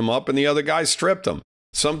were holding him up, and the other guy stripped him.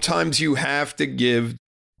 sometimes you have to give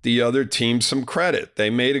the other team some credit. They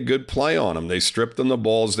made a good play on him. They stripped him the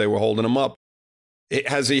balls. They were holding him up.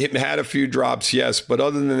 Has he had a few drops? Yes. But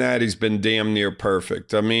other than that, he's been damn near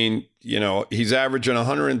perfect. I mean, he's averaging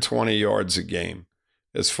 120 yards a game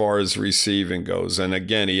as far as receiving goes. And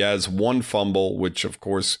again, he has one fumble, which of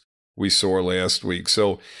course we saw last week.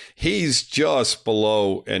 So he's just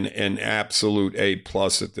below an absolute A+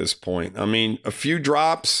 at this point. I mean, a few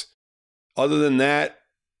drops. Other than that,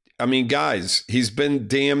 I mean, guys, he's been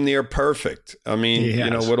damn near perfect. I mean,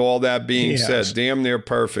 with all that being said, damn near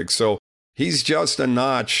perfect. So he's just a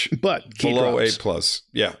notch below drops. A+.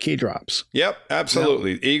 Yeah. Key drops. Yep,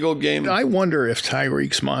 absolutely. Now, Eagle game. I wonder if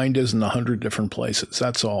Tyreek's mind is in 100 different places.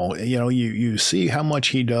 That's all. You see how much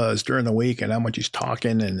he does during the week and how much he's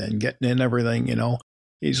talking and getting in everything,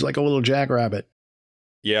 He's like a little jackrabbit.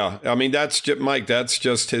 Yeah. I mean, Mike, that's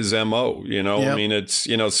just his MO, Yep. I mean, it's,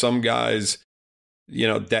 some guys,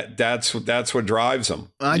 that's what drives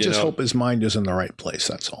them. I just hope his mind is in the right place.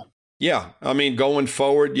 That's all. Yeah. I mean, going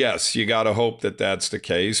forward, yes, you got to hope that that's the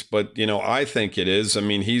case. But, I think it is. I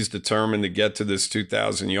mean, he's determined to get to this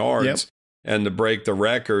 2,000 yards and to break the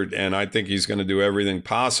record. And I think he's going to do everything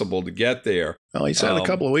possible to get there. Well, he said a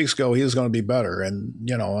couple of weeks ago he was going to be better. And,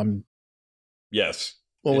 I'm a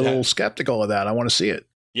little skeptical of that. I want to see it.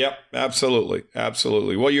 Yep, absolutely.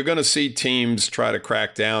 Absolutely. Well, you're going to see teams try to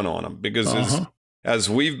crack down on him because as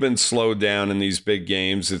we've been slowed down in these big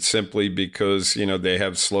games, it's simply because, they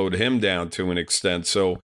have slowed him down to an extent.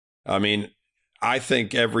 So, I mean, I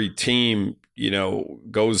think every team,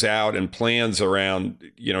 goes out and plans around,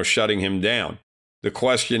 shutting him down. The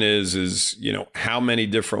question is, how many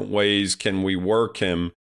different ways can we work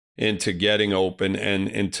him into getting open and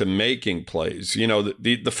into making plays?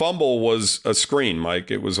 The fumble was a screen,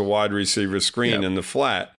 Mike. It was a wide receiver screen in the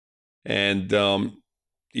flat. And,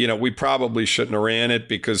 we probably shouldn't have ran it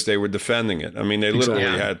because they were defending it. I mean, they literally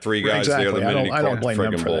had three guys there the minute he caught the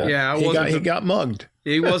friggin' ball. Yeah, he got mugged.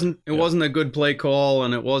 It wasn't a good play call,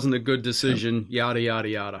 and it wasn't a good decision. Yada yada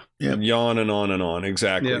yada. Yeah, and on and on and on.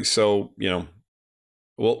 Exactly. Yeah. So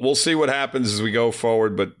we'll see what happens as we go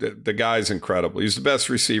forward. But the guy's incredible. He's the best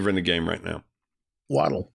receiver in the game right now.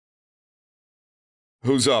 Waddle.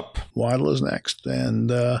 Who's up? Waddle is next, and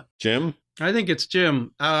Jim. I think it's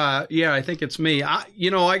Jim. I think it's me. I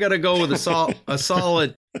got to go with a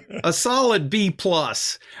solid B+.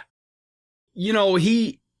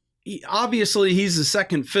 He obviously he's the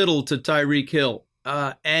second fiddle to Tyreek Hill,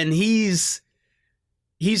 and he's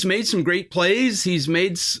made some great plays. He's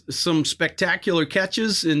made some spectacular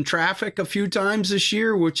catches in traffic a few times this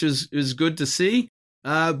year, which is good to see.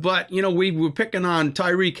 But we were picking on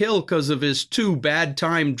Tyreek Hill because of his two bad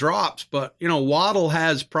time drops. But Waddle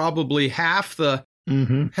has probably half the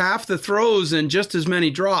throws and just as many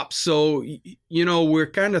drops. So we're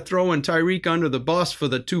kind of throwing Tyreek under the bus for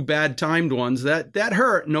the two bad timed ones. That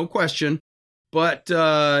hurt, no question. But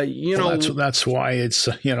that's why it's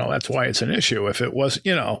an issue. If it was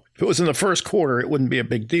if it was in the first quarter, it wouldn't be a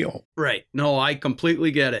big deal. Right. No, I completely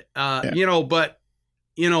get it. But.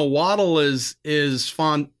 Waddle is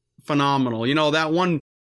phenomenal. That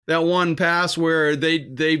one pass where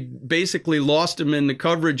they basically lost him in the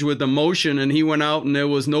coverage with the motion, and he went out and there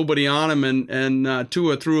was nobody on him, and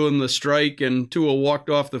Tua threw him the strike, and Tua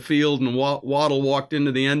walked off the field, and Waddle walked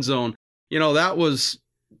into the end zone. That was,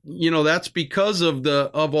 that's because of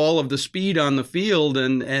all of the speed on the field,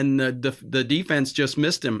 and the defense just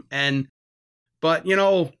missed him. But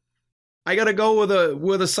I got to go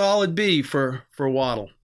with a solid B for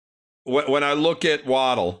Waddle. When I look at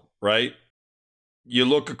Waddle, right, you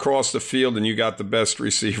look across the field and you got the best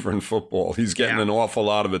receiver in football. He's getting an awful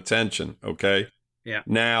lot of attention, okay? Yeah.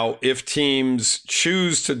 Now, if teams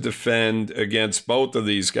choose to defend against both of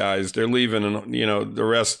these guys, they're leaving, the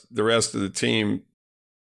rest of the team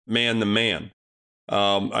man to man.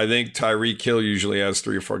 I think Tyreek Hill usually has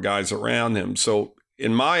 3 or 4 guys around him. So,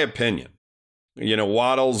 in my opinion,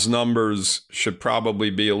 Waddle's numbers should probably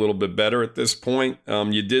be a little bit better at this point.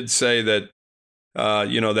 You did say that,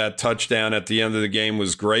 that touchdown at the end of the game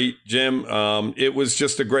was great, Jim. It was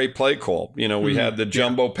just a great play call. We had the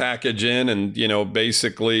jumbo package in, and,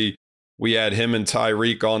 basically we had him and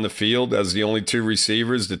Tyreek on the field as the only 2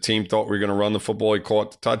 receivers. The team thought we were going to run the football. He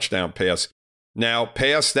caught the touchdown pass. Now,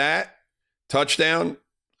 past that touchdown,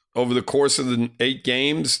 over the course of the 8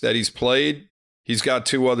 games that he's played, he's got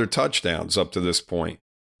 2 other touchdowns up to this point.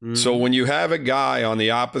 Mm-hmm. So when you have a guy on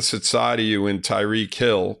the opposite side of you in Tyreek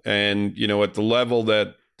Hill, and, at the level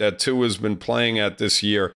that Tua has been playing at this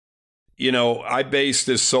year, I base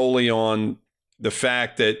this solely on the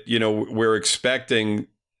fact that, we're expecting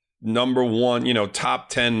number one, top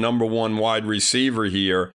 10 number one wide receiver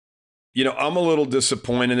here. I'm a little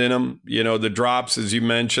disappointed in him. The drops, as you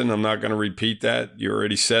mentioned, I'm not going to repeat that. You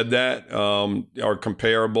already said that, are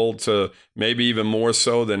comparable to maybe even more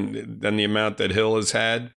so than the amount that Hill has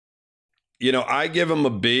had. I give him a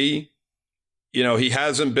B. He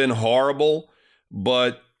hasn't been horrible,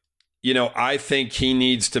 but, I think he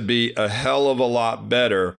needs to be a hell of a lot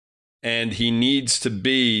better, and he needs to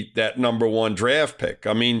be that number one draft pick.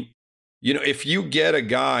 I mean, if you get a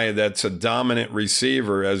guy that's a dominant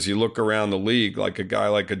receiver as you look around the league, like a guy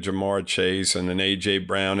like a Jamar Chase and an A.J.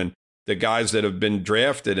 Brown and the guys that have been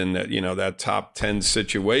drafted in that, that top 10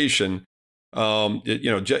 situation,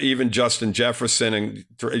 even Justin Jefferson and,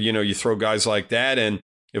 you throw guys like that in.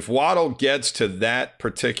 If Waddle gets to that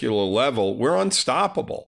particular level, we're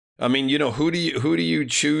unstoppable. I mean, who do you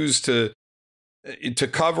choose to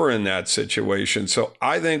cover in that situation? So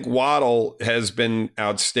I think Waddle has been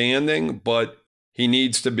outstanding, but he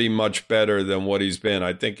needs to be much better than what he's been.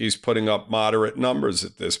 I think he's putting up moderate numbers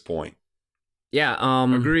at this point. Yeah,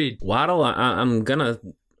 agreed. Waddle, I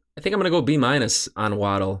think I'm gonna go B- on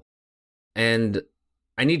Waddle, and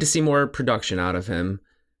I need to see more production out of him.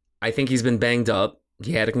 I think he's been banged up.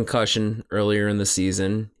 He had a concussion earlier in the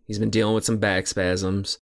season. He's been dealing with some back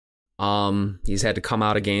spasms. He's had to come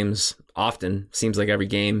out of games often. Seems like every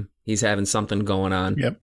game he's having something going on.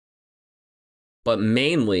 Yep. But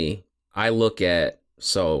mainly, I look at,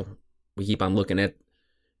 so we keep on looking at,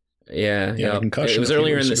 it was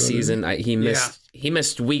earlier in the season. He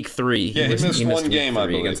missed week 3. He missed one game, I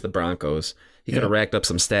believe, against the Broncos. He could have racked up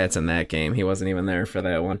some stats in that game. He wasn't even there for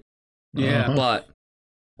that one. Yeah. But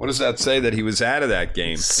what does that say that he was out of that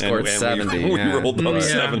game? Scored 70. We rolled up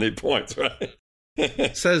 70 points, right?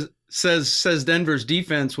 Says Denver's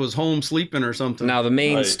defense was home sleeping or something. Now, the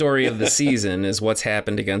main story of the season is what's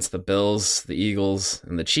happened against the Bills, the Eagles,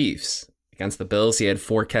 and the Chiefs. Against the Bills, he had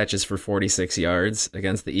 4 catches for 46 yards.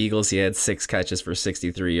 Against the Eagles, he had 6 catches for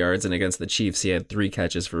 63 yards. And against the Chiefs, he had 3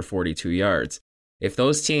 catches for 42 yards. If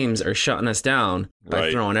those teams are shutting us down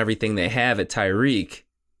by throwing everything they have at Tyreek,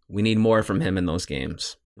 we need more from him in those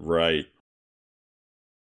games. Right.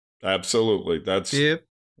 Absolutely. That's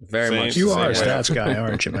very much. You are a stats guy,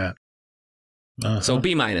 aren't you, Matt? So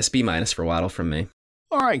B- for Waddle from me.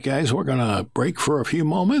 All right, guys, we're going to break for a few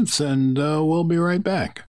moments, and we'll be right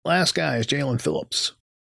back. Last guy is Jalen Phillips.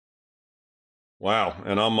 Wow,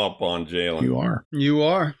 and I'm up on Jalen. You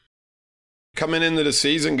are. Coming into the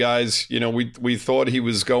season, guys, we thought he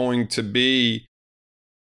was going to be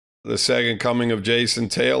the second coming of Jason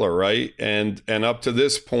Taylor, right? And up to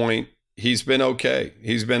this point, he's been okay.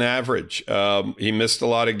 He's been average. He missed a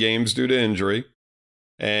lot of games due to injury.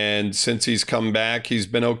 And since he's come back, he's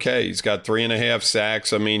been okay. He's got 3.5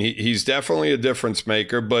 sacks. I mean, he's definitely a difference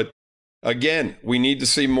maker. But again, we need to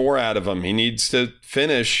see more out of him. He needs to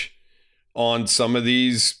finish on some of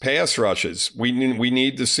these pass rushes. We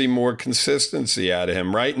need to see more consistency out of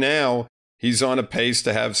him. Right now, he's on a pace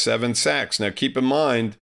to have 7 sacks. Now, keep in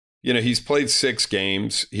mind, he's played 6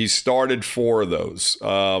 games. He started 4 of those.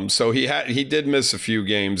 So he did miss a few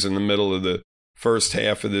games in the middle of the first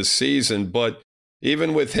half of this season. But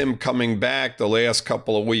even with him coming back the last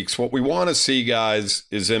couple of weeks, what we want to see, guys,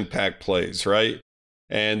 is impact plays, right?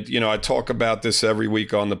 And, I talk about this every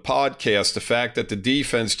week on the podcast, the fact that the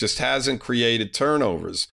defense just hasn't created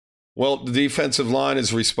turnovers. Well, the defensive line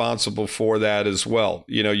is responsible for that as well.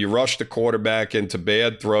 You rush the quarterback into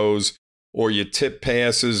bad throws, or you tip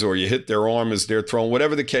passes, or you hit their arm as they're throwing,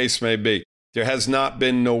 whatever the case may be. There has not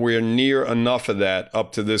been nowhere near enough of that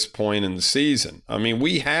up to this point in the season. I mean,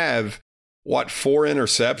 we have 4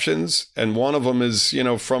 interceptions, and one of them is,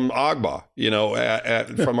 from Agba,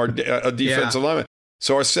 from our defensive lineman.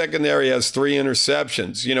 So our secondary has 3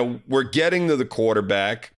 interceptions. We're getting to the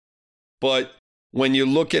quarterback, but when you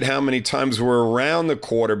look at how many times we're around the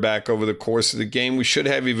quarterback over the course of the game, we should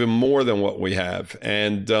have even more than what we have.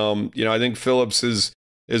 And, I think Phillips is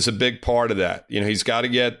a big part of that. He's got to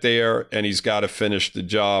get there, and he's got to finish the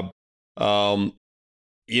job.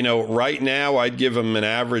 Right now, I'd give him an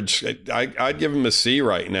average. I'd give him a C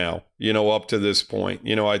right now, up to this point.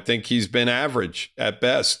 I think he's been average at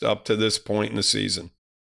best up to this point in the season.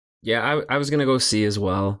 Yeah, I was going to go C as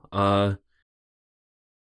well.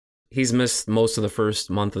 He's missed most of the first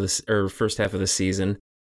half of the season.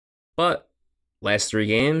 But last 3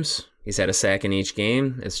 games, he's had a sack in each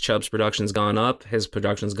game. As Chubb's production's gone up, his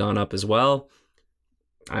production's gone up as well.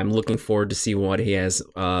 I'm looking forward to see what he has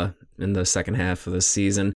in the second half of the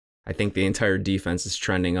season. I think the entire defense is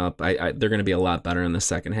trending up. They're going to be a lot better in the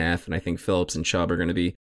second half, and I think Phillips and Chubb are going to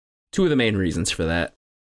be 2 of the main reasons for that.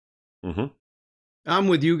 Mm-hmm. I'm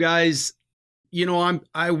with you guys.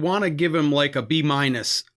 I want to give him like a B-.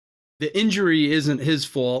 The injury isn't his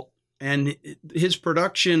fault, and his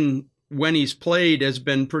production when he's played has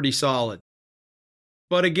been pretty solid.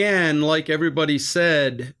 But again, like everybody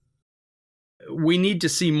said, we need to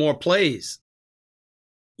see more plays.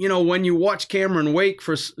 When you watch Cameron Wake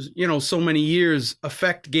for, so many years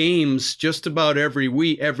affect games just about every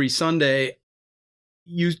week, every Sunday,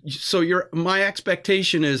 my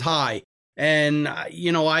expectation is high. And,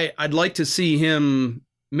 I'd like to see him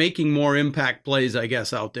making more impact plays, I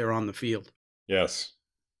guess, out there on the field. Yes.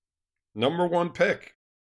 Number 1 pick.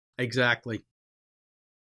 Exactly.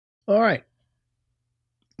 All right.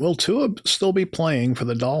 Will Tua still be playing for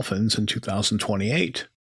the Dolphins in 2028?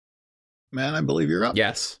 Man, I believe you're up.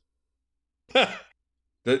 Yes.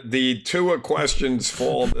 The Tua questions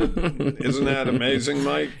fall. Isn't that amazing,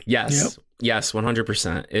 Mike? Yes. Yep. Yes,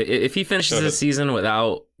 100%. If he finishes the season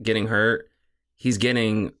without getting hurt, he's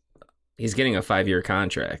getting a 5-year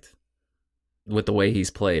contract with the way he's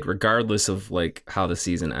played, regardless of like how the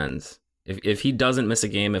season ends. If he doesn't miss a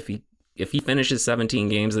game, if he finishes 17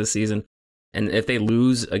 games this season, and if they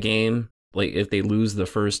lose a game, like if they lose the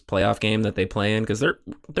first playoff game that they play in, because they're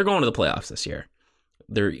going to the playoffs this year.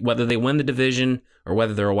 Whether they win the division or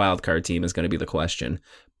whether they're a wild card team is going to be the question.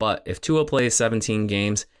 But if Tua plays 17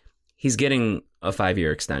 games, he's getting a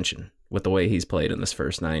 5-year extension with the way he's played in this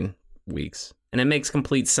first 9 weeks. And it makes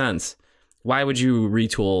complete sense. Why would you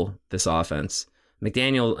retool this offense?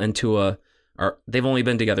 McDaniel and Tua they've only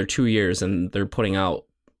been together 2 years, and they're putting out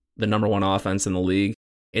the number 1 offense in the league.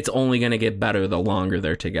 It's only going to get better the longer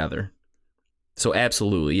they're together. So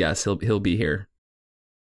absolutely, yes, he'll be here.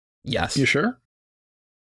 Yes. You sure?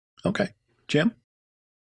 Okay. Jim?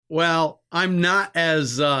 Well, I'm not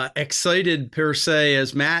as excited per se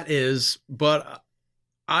as Matt is, but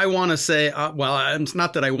I want to say, it's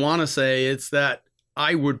not that I want to say, it's that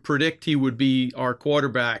I would predict he would be our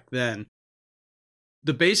quarterback then.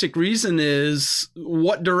 The basic reason is,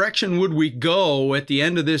 what direction would we go at the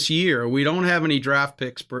end of this year? We don't have any draft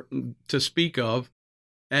picks to speak of,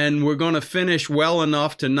 and we're going to finish well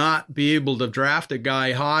enough to not be able to draft a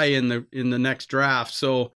guy high in the next draft.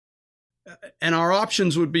 So, and our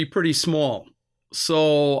options would be pretty small.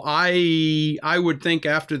 So I would think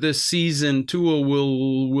after this season, Tua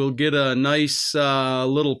will get a nice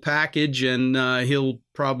little package, and he'll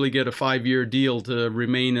probably get a 5-year deal to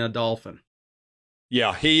remain a Dolphin.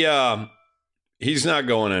 Yeah, he's not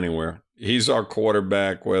going anywhere. He's our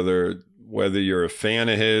quarterback, whether you're a fan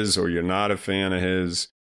of his or you're not a fan of his.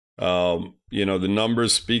 The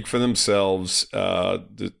numbers speak for themselves.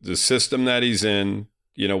 The system that he's in,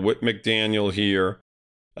 with McDaniel here,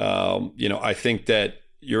 I think that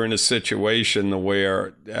you're in a situation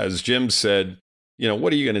where, as Jim said,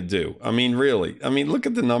 what are you going to do? I mean, really? I mean, look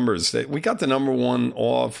at the numbers. We got the number 1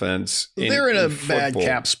 offense. They're in a bad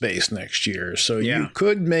cap space next year. So you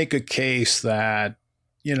could make a case that,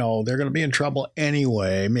 they're going to be in trouble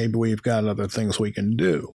anyway. Maybe we've got other things we can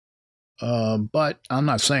do. But I'm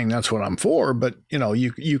not saying that's what I'm for. But,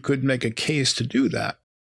 you could make a case to do that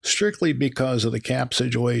strictly because of the cap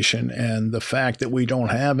situation and the fact that we don't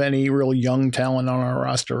have any real young talent on our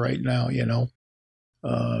roster right now,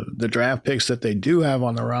 The draft picks that they do have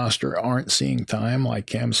on the roster aren't seeing time, like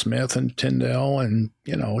Cam Smith and Tyndall, and,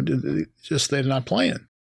 just they're not playing.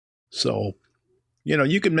 So,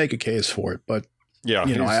 you could make a case for it, but,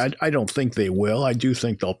 I don't think they will. I do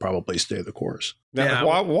think they'll probably stay the course.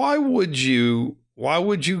 Now, why would you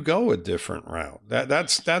go a different route?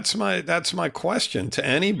 That's my question to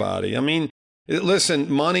anybody. I mean,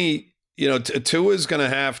 listen, money, Tua's going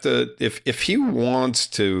to have to, if he wants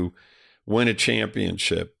to win a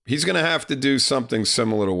championship, he's going to have to do something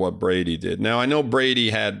similar to what Brady did. Now, I know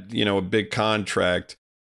Brady had, a big contract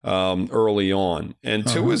early on, and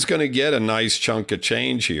Tua's going to get a nice chunk of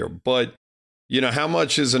change here. But, how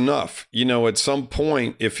much is enough? At some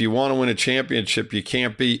point, if you want to win a championship, you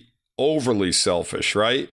can't be overly selfish,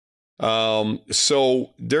 right?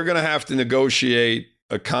 So they're going to have to negotiate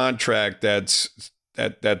a contract that's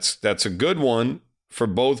a good one for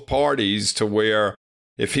both parties, to where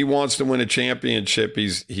if he wants to win a championship,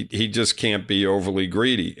 he just can't be overly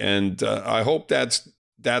greedy. And I hope that's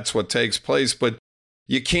what takes place. But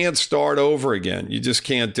you can't start over again. You just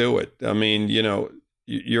can't do it. I mean,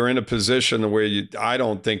 you're in a position where I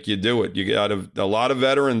don't think you do it. You got a lot of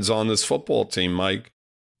veterans on this football team, Mike.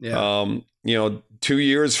 Yeah. 2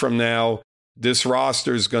 years from now, this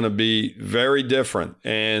roster is going to be very different.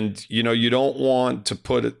 And, you don't want to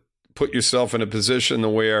put yourself in a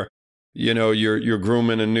position where, you're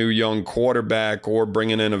grooming a new young quarterback or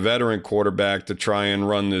bringing in a veteran quarterback to try and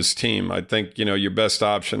run this team. I think, your best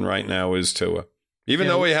option right now is Tua. Even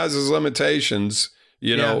though he has his limitations,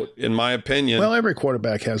 you know, in my opinion. Well, every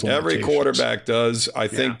quarterback has limitations. Every quarterback does. I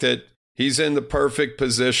think that he's in the perfect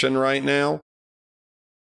position right now.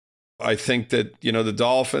 I think that, you know, the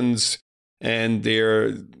Dolphins and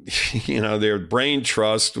their, you know, their brain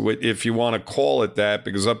trust, if you want to call it that,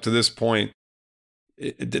 because up to this point,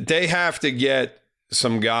 they have to get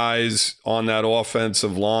some guys on that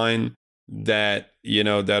offensive line that, you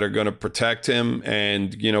know, that are going to protect him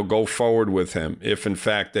and, you know, go forward with him if, in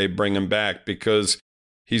fact, they bring him back, because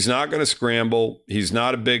he's not going to scramble. He's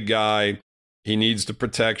not a big guy. He needs the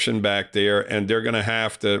protection back there, and they're going to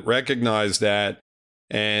have to recognize that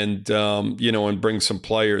and, you know, and bring some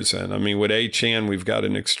players in. I mean, with Achane, we've got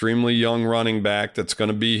an extremely young running back that's going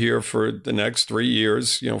to be here for the next 3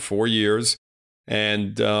 years, you know, 4 years.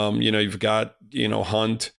 And, you know, you've got, you know,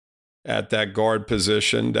 Hunt at that guard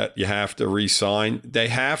position that you have to re-sign. They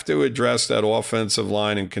have to address that offensive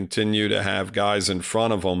line and continue to have guys in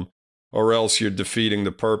front of them, or else you're defeating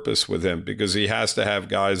the purpose with him, because he has to have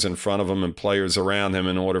guys in front of him and players around him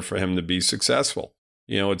in order for him to be successful.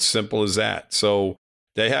 You know, it's simple as that. So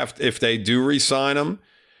they have to, if they do re-sign him,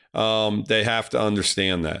 they have to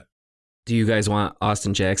understand that. Do you guys want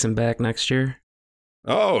Austin Jackson back next year?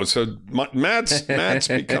 Oh, so Matt's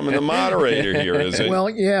becoming the moderator here, is it? Well,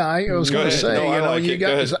 yeah, I was going to say, no, you know, like you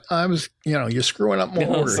guys, I was, you know, you're screwing up my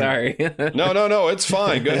order. Sorry. No, it's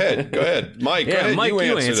fine. Go ahead. Mike, yeah, go ahead. Mike,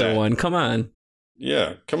 you answer that one. Come on.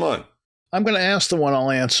 Yeah, come on. I'm going to ask the one I'll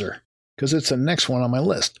answer because it's the next one on my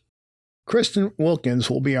list. Kristen Wilkins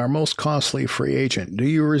will be our most costly free agent. Do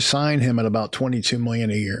you resign him at about $22 million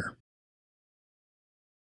a year?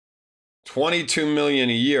 $22 million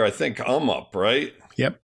a year. I think I'm up, right?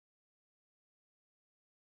 Yep.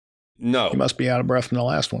 No. You must be out of breath from the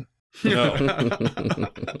last one. No.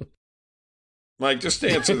 Mike, just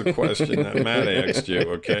answer the question that Matt asked you,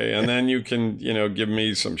 okay? And then you can, you know, give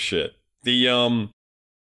me some shit. Yeah,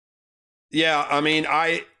 I mean,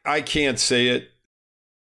 I can't say it.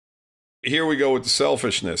 Here we go with the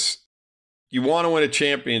selfishness. You want to win a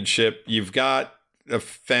championship. You've got a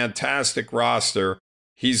fantastic roster.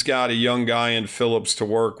 He's got a young guy in Phillips to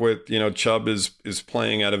work with. You know, Chubb is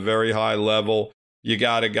playing at a very high level. You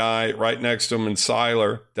got a guy right next to him in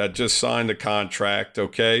Seiler that just signed a contract,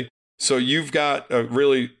 okay? So you've got a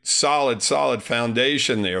really solid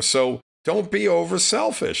foundation there. So don't be over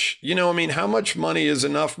selfish. You know, I mean, how much money is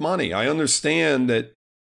enough money? I understand that,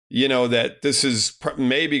 you know, that this is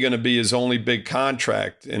maybe going to be his only big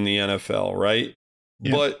contract in the NFL, right?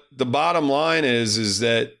 Yeah. But the bottom line is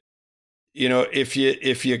that, you know, if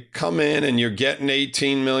you come in and you're getting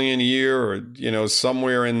 $18 million a year, or, you know,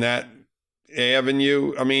 somewhere in that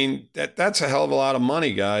avenue, I mean, that's a hell of a lot of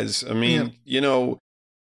money, guys. I mean, you know,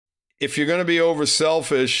 if you're going to be over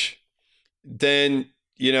selfish, then,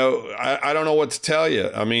 you know, I don't know what to tell you.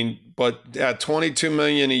 I mean, but at $22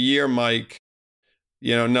 million a year, Mike,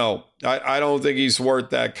 you know, no, I don't think he's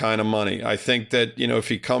worth that kind of money. I think that, you know, if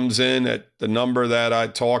he comes in at the number that I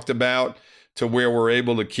talked about, to where we're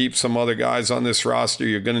able to keep some other guys on this roster,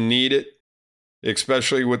 you're going to need it,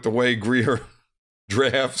 especially with the way Greer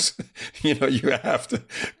drafts. You know, you have to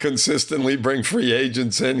consistently bring free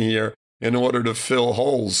agents in here in order to fill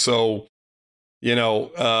holes. So, you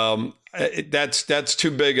know, that's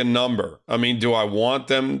too big a number. I mean, do I want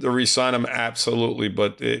them to re-sign him? Absolutely.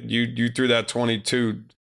 But you threw that $22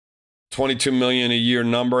 million a year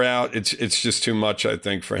number out. It's just too much, I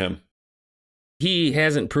think, for him. He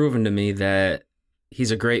hasn't proven to me that he's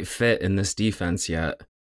a great fit in this defense yet.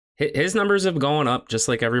 His numbers have gone up just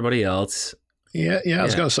like everybody else. Yeah. I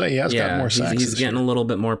was going to say, he has got more sacks. He's getting a little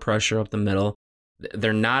bit more pressure up the middle.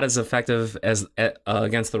 They're not as effective as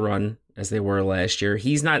against the run as they were last year.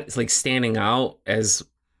 He's not like standing out as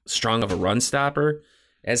strong of a run stopper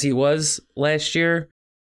as he was last year.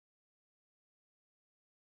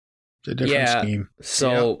 It's a different scheme.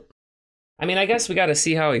 So, I mean, I guess we got to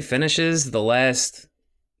see how he finishes the last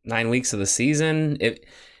 9 weeks of the season.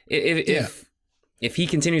 If he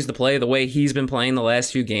continues to play the way he's been playing the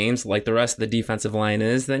last few games, like the rest of the defensive line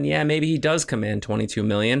is, then yeah, maybe he does command $22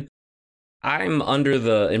 million. I'm under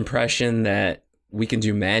the impression that we can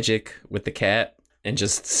do magic with the cap and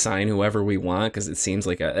just sign whoever we want, because it seems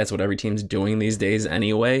like that's what every team's doing these days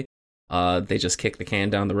anyway. They just kick the can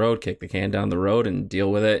down the road, and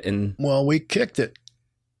deal with it. And well, we kicked it.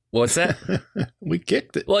 What's that? We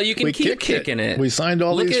kicked it. Well, you can keep kicking it. We signed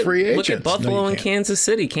all these free agents. Look at Buffalo and Kansas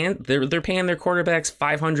City. They're paying their quarterbacks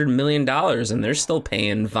 $500 million, and they're still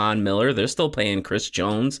paying Von Miller. They're still paying Chris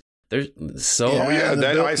Jones. I say it all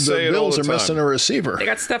the time. Bills are missing a receiver. They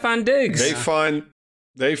got Stephon Diggs.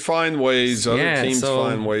 They find ways. Other teams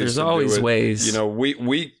find ways. There's to always do it. ways. You know,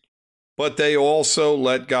 But they also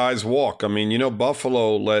let guys walk. I mean,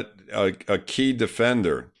 Buffalo let a key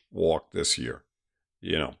defender walk this year.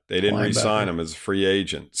 They didn't re-sign him as a free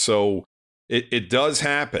agent. So it does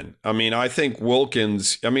happen. I mean, I think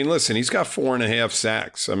Wilkins, listen, he's got 4.5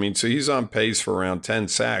 sacks. So he's on pace for around 10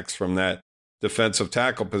 sacks from that defensive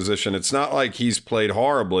tackle position. It's not like he's played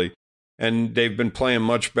horribly, and they've been playing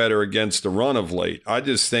much better against the run of late. I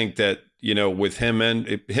just think that, with him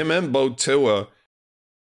and Bo Tua,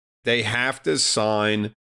 they have to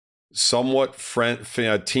sign somewhat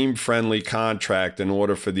team-friendly contract in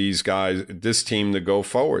order for this team to go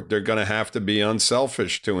forward. They're going to have to be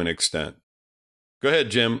unselfish to an extent. Go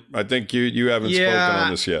ahead, Jim. I think you haven't spoken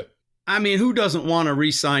on this yet. I mean, who doesn't want to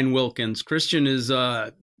re-sign Wilkins? Christian is,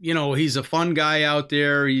 he's a fun guy out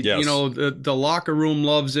there. Yes. The locker room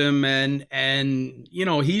loves him, and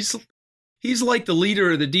he's like the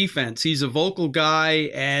leader of the defense. He's a vocal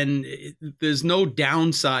guy, and there's no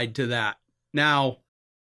downside to that. Now,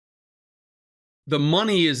 the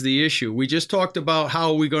money is the issue. We just talked about how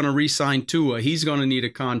are we going to re-sign Tua. He's going to need a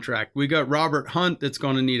contract. We got Robert Hunt that's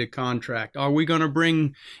going to need a contract. Are we going to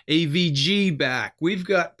bring AVG back? We've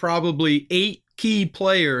got probably 8 key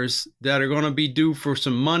players that are going to be due for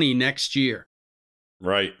some money next year.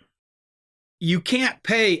 Right. You can't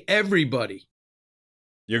pay everybody.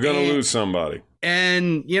 You're going to lose somebody.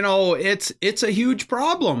 And, it's a huge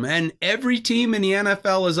problem. And every team in the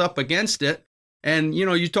NFL is up against it. And,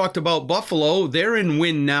 you talked about Buffalo. They're in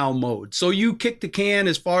win now mode. So you kick the can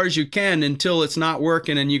as far as you can until it's not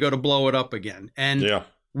working and you got to blow it up again. And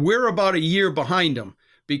we're about a year behind them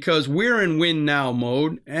because we're in win now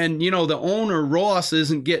mode. And, the owner, Ross,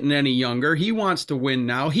 isn't getting any younger. He wants to win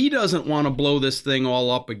now. He doesn't want to blow this thing all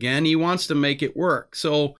up again. He wants to make it work.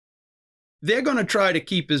 So they're going to try to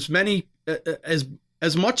keep as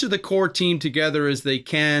much of the core team together as they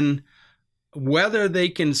can. Whether they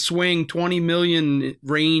can swing 20 million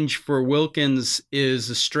range for Wilkins is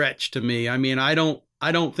a stretch to me. I mean, I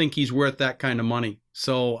don't think he's worth that kind of money.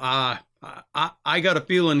 So I got a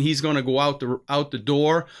feeling he's going to go out the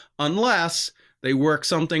door unless they work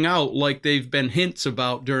something out like they've been hints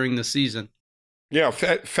about during the season. Yeah,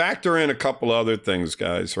 factor in a couple other things,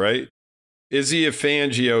 guys, right? Is he a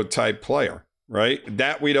Fangio type player, right?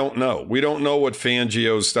 That we don't know. We don't know what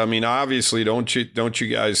Fangio's. Obviously, don't you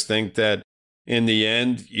guys think that in the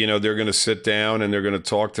end, they're going to sit down and they're going to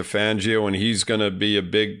talk to Fangio, and he's going to be a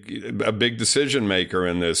big decision maker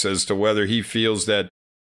in this as to whether he feels that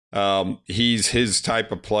he's his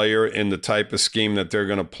type of player in the type of scheme that they're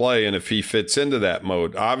going to play, and if he fits into that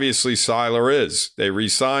mode. Obviously, Seiler is. They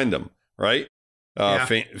re-signed him, right?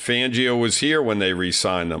 Fangio was here when they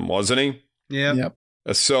re-signed him, wasn't he? Yeah. Yep.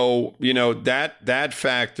 So, that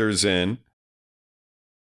factors in.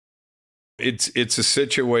 It's a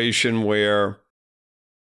situation where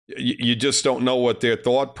you just don't know what their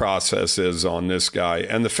thought process is on this guy.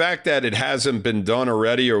 And the fact that it hasn't been done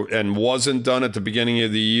already and wasn't done at the beginning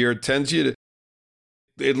of the year it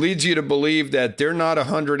leads you to believe that they're not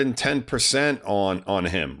 110% on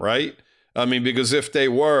him, right? Because if they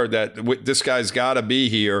were, that this guy's got to be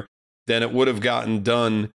here, then it would have gotten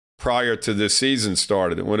done prior to this season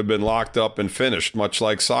started. It would have been locked up and finished, much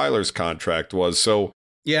like Seiler's contract was. So,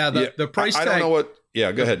 the price tag. I don't know what.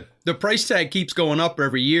 Yeah, go ahead. The price tag keeps going up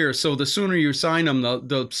every year, so the sooner you sign them,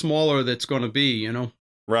 the smaller that's going to be.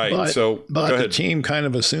 Right. But go ahead. The team kind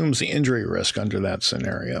of assumes the injury risk under that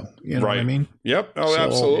scenario. You know what I mean? Yep. Oh,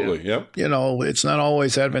 absolutely. Yep. It's not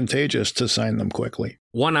always advantageous to sign them quickly.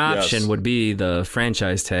 One option would be the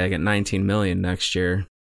franchise tag at $19 million next year.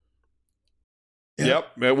 Yeah.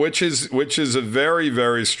 Yep. Which is a very,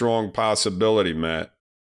 very strong possibility, Matt.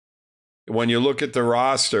 When you look at the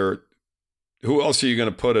roster, who else are you going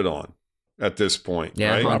to put it on at this point?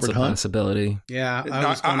 Yeah, right? Hunt's a possibility. Yeah,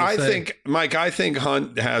 I think, Mike,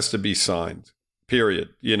 Hunt has to be signed, period.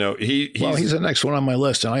 He's the next one on my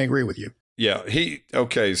list, and I agree with you. Yeah,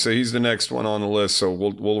 so he's the next one on the list, so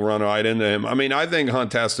we'll run right into him. I think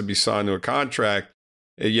Hunt has to be signed to a contract,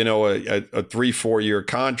 a 3-4 year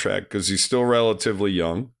contract, because he's still relatively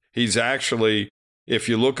young. He's actually, if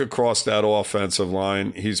you look across that offensive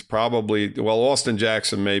line, he's probably, Austin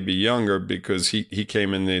Jackson may be younger because he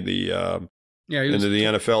came into the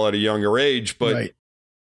NFL at a younger age, but right.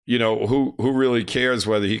 Who really cares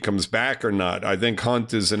whether he comes back or not? I think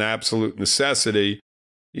Hunt is an absolute necessity.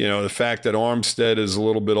 The fact that Armstead is a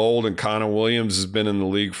little bit old and Connor Williams has been in the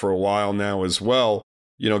league for a while now as well.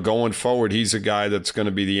 Going forward, he's a guy that's going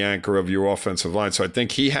to be the anchor of your offensive line. So I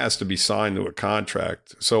think he has to be signed to a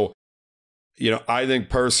contract. So, I think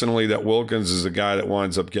personally that Wilkins is a guy that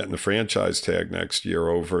winds up getting the franchise tag next year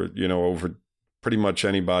over pretty much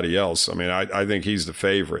anybody else. I think he's the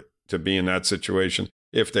favorite to be in that situation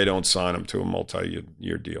if they don't sign him to a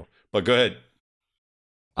multi-year deal. But go ahead.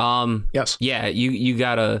 Yes. Yeah,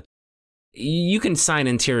 you can sign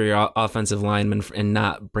interior offensive linemen and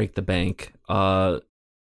not break the bank. Yeah,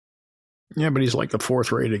 but he's like the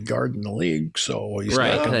 4th-rated guard in the league, so he's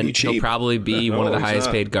right. not going to be cheap. He'll probably be one of the highest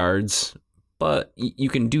paid guards, but you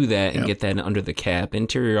can do that and get that under the cap.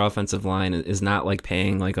 Interior offensive line is not like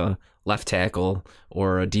paying like a left tackle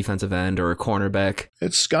or a defensive end or a cornerback.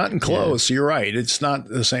 It's gotten close. Yeah. You're right. It's not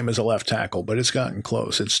the same as a left tackle, but it's gotten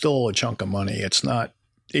close. It's still a chunk of money. It's not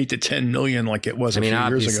 8 to 10 million like it was a few years ago.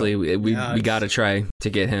 Obviously, we got to try to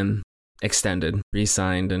get him extended,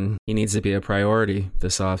 re-signed, and he needs to be a priority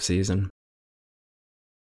this offseason.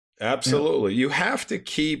 Absolutely. You have to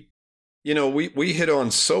keep, we hit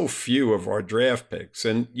on so few of our draft picks,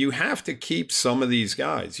 and you have to keep some of these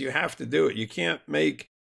guys. You have to do it. You can't make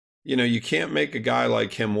a guy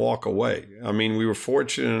like him walk away. I mean, we were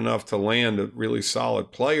fortunate enough to land a really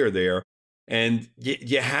solid player there, and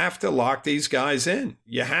you have to lock these guys in.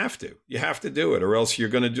 You have to do it, or else you're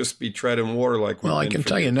going to just be treading water like. Well, I can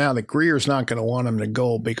tell you now that Greer's not going to want him to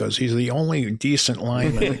go because he's the only decent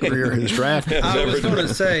lineman that Greer has drafted. I was going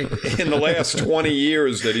to say in the last 20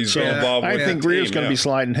 years that he's been involved with. I think Greer's going to be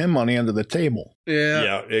sliding him money under the table.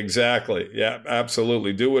 Yeah, exactly. Yeah,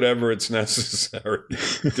 absolutely. Do whatever it's necessary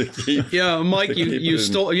to keep. Yeah, Mike, you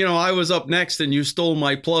stole. I was up next, and you stole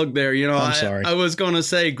my plug there. I'm sorry. I was going to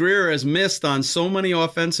say Greer has missed on so many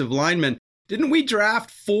offensive linemen. Didn't we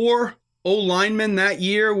draft 4 O-linemen that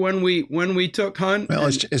year when we took Hunt? Well,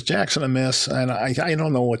 is Jackson a miss? And I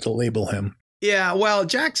don't know what to label him. Yeah, well,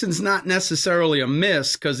 Jackson's not necessarily a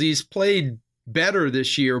miss because he's played better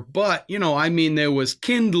this year, but there was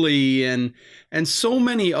Kindley and so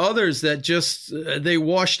many others that just they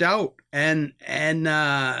washed out, and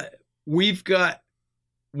we've got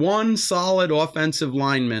one solid offensive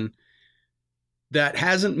lineman that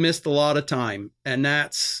hasn't missed a lot of time, and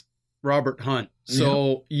that's Robert Hunt.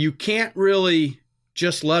 So you can't really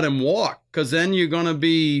just let him walk, because then you're going to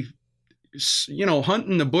be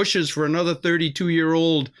hunting the bushes for another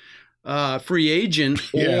 32-year-old free agent,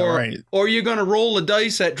 or you're going to roll the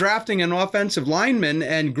dice at drafting an offensive lineman,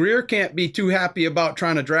 and Greer can't be too happy about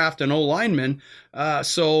trying to draft an O-lineman.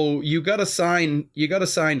 So you got to sign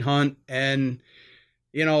Hunt, and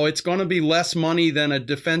it's going to be less money than a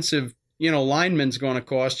defensive lineman's going to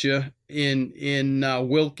cost you in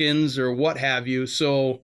Wilkins or what have you.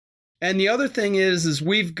 So, and the other thing is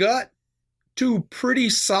we've got 2 pretty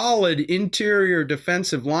solid interior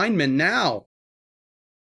defensive linemen now.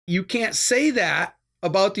 You can't say that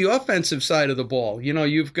about the offensive side of the ball.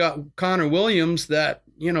 You've got Connor Williams that,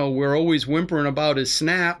 we're always whimpering about his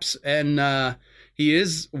snaps, and he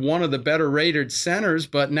is one of the better rated centers,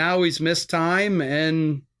 but now he's missed time.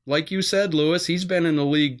 And like you said, Lewis, he's been in the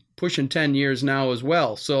league pushing 10 years now as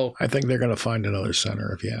well. So I think they're going to find another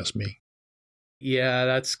center, if you ask me. Yeah,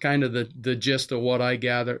 that's kind of the gist of what I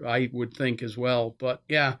gather, I would think as well. But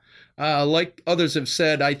yeah, like others have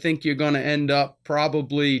said, I think you're going to end up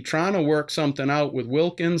probably trying to work something out with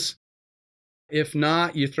Wilkins. If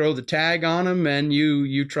not, you throw the tag on him and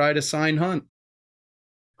you try to sign Hunt.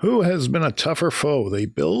 Who has been a tougher foe, the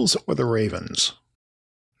Bills or the Ravens?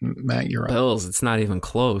 Matt, you're up. Bills, it's not even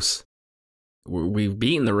close. We've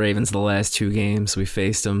beaten the Ravens the last 2 games we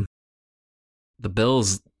faced them. The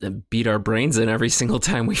Bills beat our brains in every single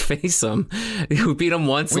time we face them. We beat them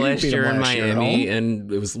once last year in Miami,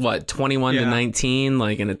 and it was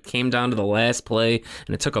 21-19. And it came down to the last play,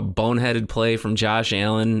 and it took a boneheaded play from Josh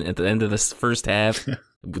Allen at the end of the first half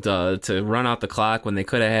to run out the clock when they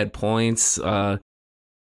could have had points.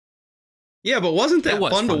 Yeah, but wasn't that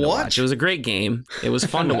fun to watch? It was a great game. It was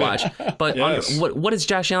fun to watch. But yes. What is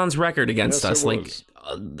Josh Allen's record against us?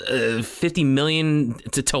 50 million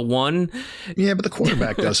to 1? Yeah, but the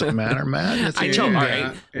quarterback doesn't matter, Matt. I know. All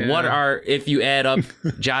right. Yeah. What are, if you add up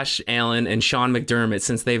Josh Allen and Sean McDermott,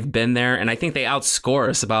 since they've been there, and I think they outscore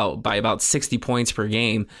us by about 60 points per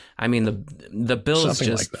game. I mean, the Bills something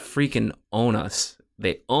just freaking own us.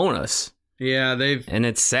 They own us. Yeah, and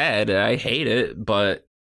it's sad. I hate it, but.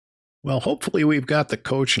 Well, hopefully we've got the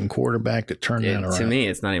coach and quarterback to turn that around. To me,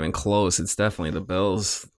 it's not even close. It's definitely the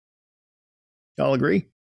Bills. Y'all agree?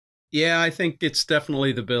 Yeah, I think it's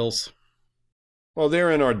definitely the Bills. Well, they're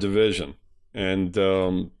in our division, and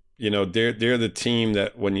they're the team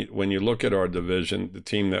that when you look at our division, the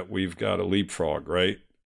team that we've got a leapfrog, right?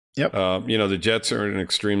 Yep. The Jets are an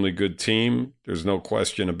extremely good team. There's no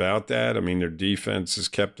question about that. I mean, their defense has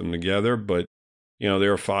kept them together, but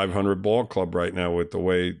they're a 500 ball club right now with the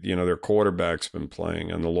way their quarterback's been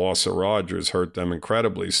playing, and the loss of Rodgers hurt them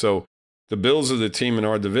incredibly. So the Bills are the team in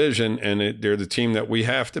our division, and they're the team that we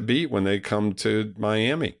have to beat when they come to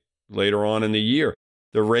Miami later on in the year.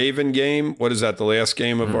 The Raven game, what is that, the last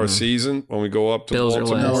game of our season when we go up to Bills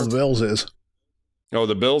Baltimore? No, the Bills is. Oh,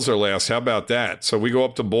 the Bills are last. How about that? So we go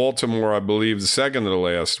up to Baltimore, I believe, the second to the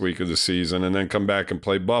last week of the season, and then come back and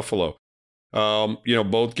play Buffalo.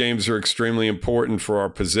 Both games are extremely important for our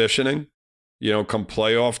positioning, come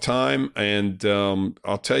playoff time. And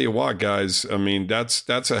I'll tell you what, guys, I mean, that's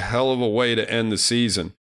a hell of a way to end the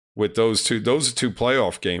season with those two. Those are two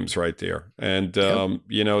playoff games right there. And,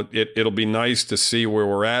 it'll be nice to see where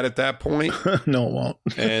we're at that point. No, it won't.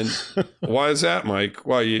 And why is that, Mike?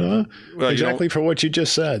 Well, exactly for what you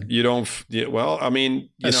just said. You don't, I mean,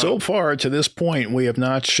 so far to this point, we have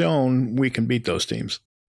not shown we can beat those teams.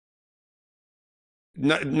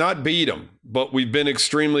 Not beat them, but we've been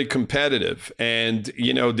extremely competitive. And,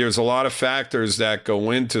 there's a lot of factors that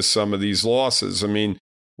go into some of these losses. I mean,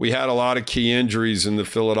 we had a lot of key injuries in the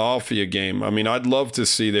Philadelphia game. I mean, I'd love to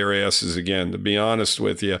see their asses again, to be honest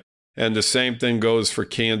with you. And the same thing goes for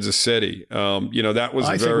Kansas City. That was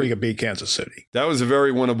I think we could beat Kansas City. That was a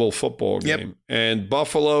very winnable football game. Yep. And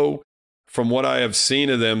Buffalo, from what I have seen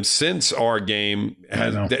of them since our game,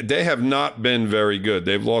 they have not been very good.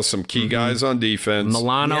 They've lost some key guys on defense.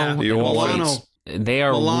 Milano, they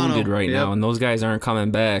are wounded right now, and those guys aren't coming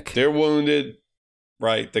back. They're wounded,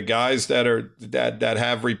 right? The guys that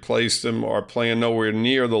have replaced them are playing nowhere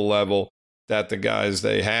near the level that the guys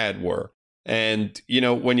they had were. And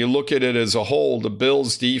when you look at it as a whole, the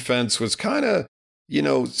Bills' defense was kind of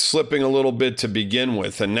slipping a little bit to begin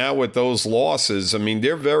with. And now with those losses, I mean,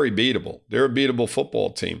 they're very beatable. They're a beatable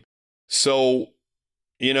football team. So,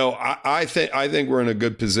 I think we're in a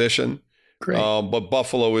good position. Great. But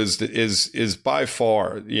Buffalo is by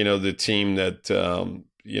far, the team that,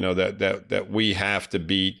 that we have to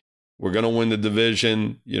beat. We're going to win the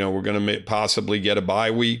division. We're going to possibly get a bye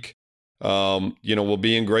week. We'll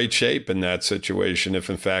be in great shape in that situation if,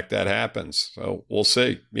 in fact, that happens. So we'll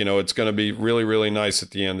see. It's going to be really, really nice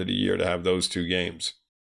at the end of the year to have those two games.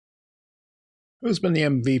 Who's been the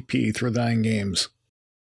MVP through 9 games?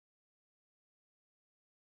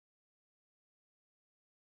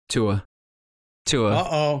 Tua.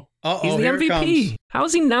 Uh-oh. He's the MVP. How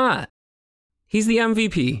is he not? He's the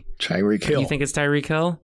MVP. Tyreek Hill. You think it's Tyreek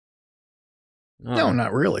Hill? No,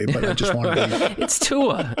 not really, but I just want to be... It's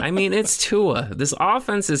Tua. I mean, it's Tua. This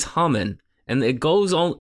offense is humming, and it goes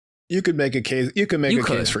on. You could make a case. You could make a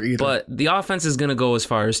case for either. But the offense is going to go as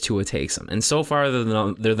far as Tua takes them. And so far,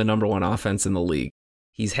 they're the number one offense in the league.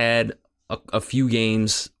 He's had a few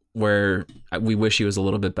games where we wish he was a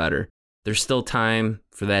little bit better. There's still time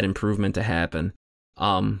for that improvement to happen.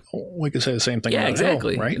 We could say the same thing. Yeah, about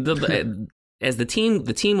exactly. Hill, right? As the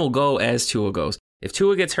team will go as Tua goes. If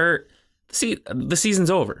Tua gets hurt, the season's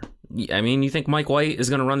over. I mean, you think Mike White is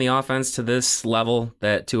going to run the offense to this level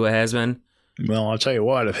that Tua has been? Well, I'll tell you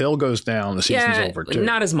what. If Hill goes down, the season's over too.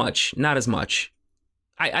 Not as much.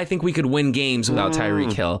 I think we could win games without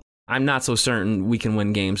Tyreek Hill. I'm not so certain we can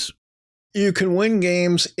win games. You can win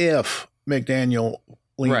games if McDaniel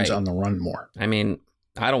leans on the run more. I mean,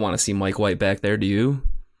 I don't want to see Mike White back there. Do you?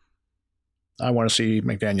 I want to see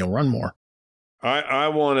McDaniel run more. I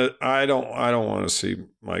don't want to see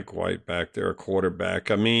Mike White back there, a quarterback.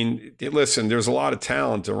 I mean, listen, there's a lot of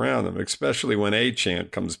talent around him, especially when Achane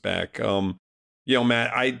comes back.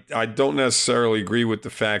 Matt, I don't necessarily agree with the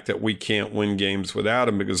fact that we can't win games without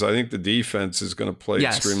him, because I think the defense is going to play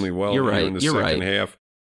extremely well in the second half.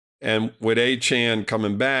 And with Achane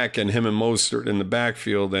coming back and him and Mostert in the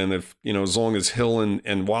backfield, and if as long as Hill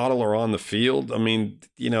and Waddle are on the field, I mean,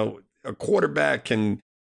 a quarterback can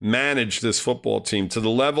manage this football team to the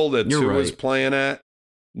level that Tua's playing at.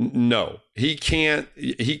 No, he can't.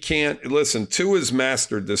 Listen, Tua's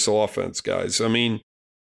mastered this offense, guys. I mean,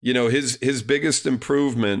 his biggest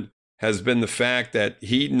improvement has been the fact that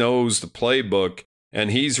he knows the playbook and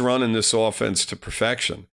he's running this offense to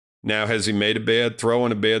perfection. Now, has he made a bad throw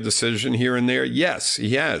and a bad decision here and there? Yes,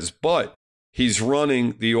 he has, but he's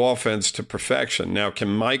running the offense to perfection. Now, can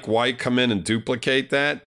Mike White come in and duplicate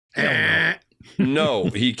that?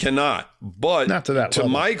 No, he cannot. But not to that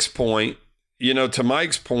level. Mike's point, you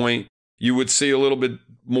would see a little bit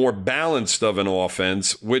more balanced of an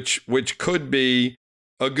offense, which could be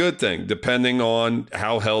a good thing, depending on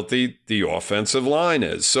how healthy the offensive line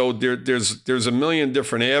is. So there's a million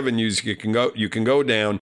different avenues you can go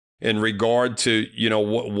down in regard to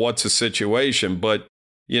what's a situation, but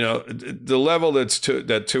the level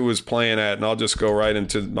that Tua is playing at, and I'll just go right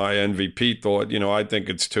into my MVP thought. I think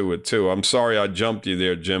it's Tua too. I'm sorry I jumped you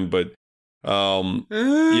there, Jim, but I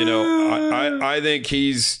think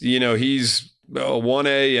he's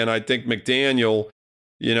 1A, and I think McDaniel,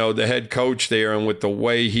 the head coach there, and with the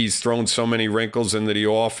way he's thrown so many wrinkles into the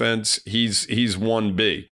offense, he's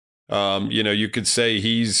 1B. You could say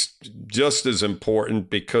he's just as important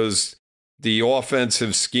because the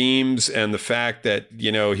offensive schemes and the fact that,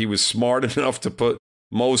 he was smart enough to put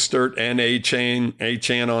Mostert and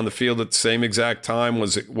Achane on the field at the same exact time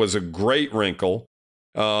was a great wrinkle,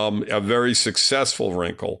 a very successful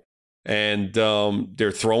wrinkle. And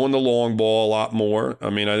they're throwing the long ball a lot more. I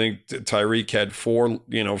mean, I think Tyreek had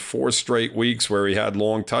four straight weeks where he had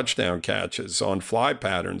long touchdown catches on fly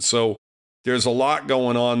patterns. So there's a lot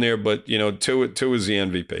going on there, but, two is the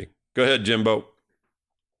MVP. Go ahead, Jimbo.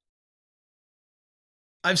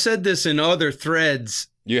 I've said this in other threads.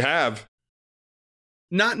 You have.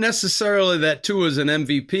 Not necessarily that Tua is an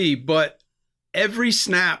MVP, but every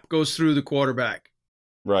snap goes through the quarterback.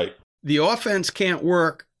 Right. The offense can't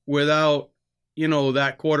work without,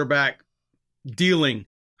 that quarterback dealing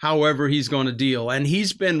however he's going to deal. And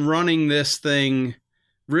he's been running this thing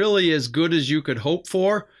really as good as you could hope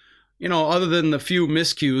for, other than the few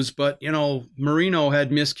miscues. But, Marino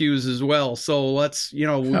had miscues as well. So let's,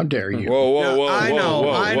 How dare you? Whoa. I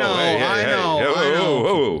know.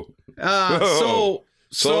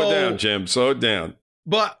 Slow it down, Jim. Slow it down.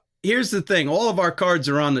 But here's the thing. All of our cards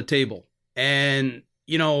are on the table. And,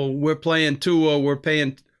 we're playing Tua. We're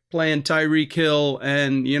playing Tyreek Hill.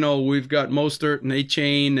 And, we've got Mostert and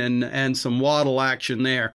Achane and some Waddle action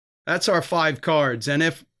there. That's our 5 cards. And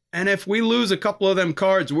if we lose a couple of them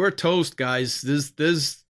cards, we're toast, guys.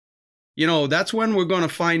 That's when we're going to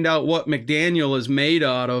find out what McDaniel is made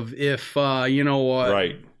out of if,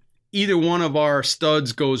 right. Either one of our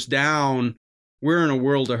studs goes down. We're in a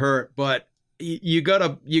world of hurt, but you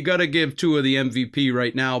gotta give Tua the MVP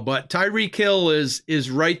right now. But Tyreek Hill is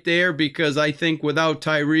right there because I think without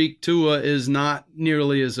Tyreek, Tua is not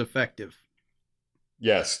nearly as effective.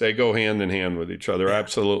 Yes, they go hand in hand with each other. Yeah.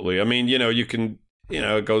 Absolutely. I mean, you can,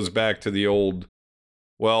 it goes back to the old,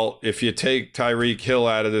 well, if you take Tyreek Hill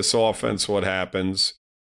out of this offense, what happens?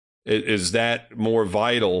 Is that more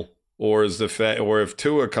vital, or or if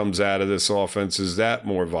Tua comes out of this offense, is that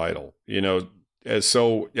more vital?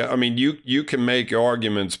 So, I mean, you can make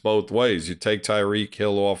arguments both ways. You take Tyreek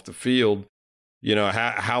Hill off the field,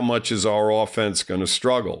 how much is our offense going to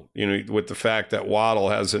struggle? With the fact that Waddle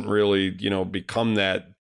hasn't really, become that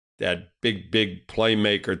big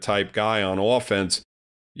playmaker type guy on offense,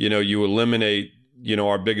 you eliminate,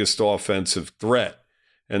 our biggest offensive threat.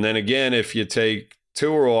 And then again, if you take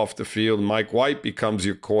Tua off the field, Mike White becomes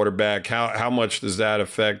your quarterback, how much does that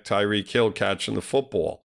affect Tyreek Hill catching the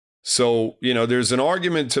football? So, there's an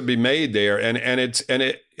argument to be made there, and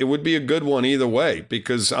it would be a good one either way,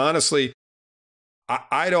 because honestly,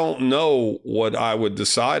 I don't know what I would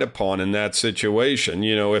decide upon in that situation.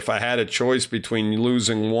 If I had a choice between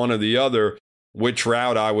losing one or the other, which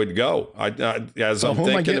route I would go. Who am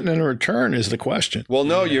I getting in return is the question. Well,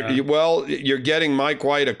 no, you're getting Mike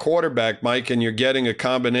White, a quarterback, Mike, and you're getting a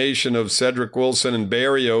combination of Cedric Wilson and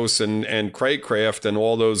Berrios and Craycraft and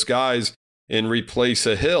all those guys and replace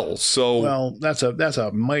a Hill. So, well, that's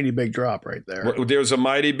a mighty big drop right there. There's a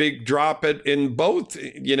mighty big drop in both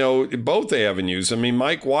avenues. I mean,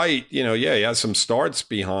 Mike White, he has some starts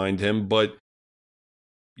behind him, but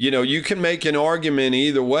you can make an argument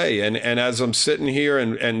either way. And as I'm sitting here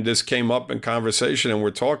and this came up in conversation and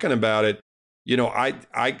we're talking about it,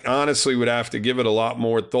 I honestly would have to give it a lot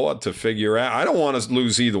more thought to figure out. I don't want to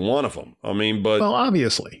lose either one of them. I mean, but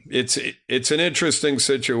obviously it's an interesting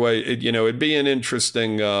situation. It'd be an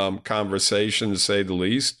interesting conversation to say the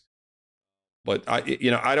least. But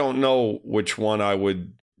I don't know which one I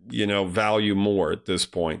would, value more at this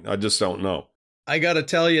point. I just don't know. I got to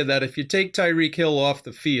tell you that if you take Tyreek Hill off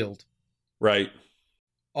the field, right,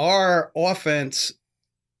 our offense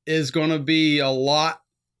is going to be a lot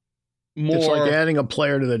more. It's like adding a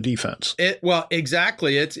player to the defense.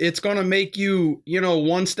 Exactly. It's going to make you,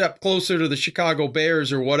 one step closer to the Chicago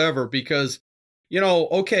Bears or whatever, because,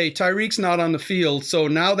 okay, Tyreek's not on the field. So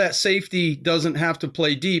now that safety doesn't have to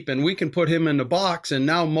play deep and we can put him in the box. And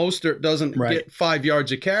now Mostert doesn't get 5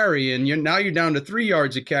 yards of carry. And you're down to 3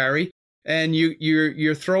 yards of carry. And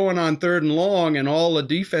you're throwing on 3rd and long, and all the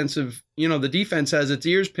defensive, the defense has its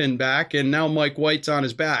ears pinned back, and now Mike White's on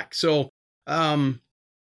his back. So, I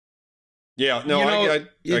get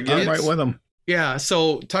I'm right with him. Yeah.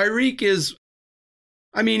 So Tyreek is,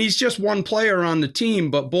 he's just one player on the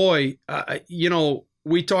team, but boy,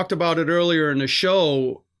 we talked about it earlier in the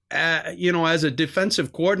show. as a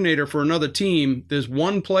defensive coordinator for another team, there's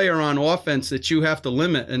one player on offense that you have to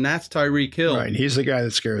limit, and that's Tyreek Hill. Right. He's the guy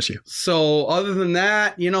that scares you. So other than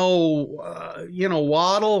that,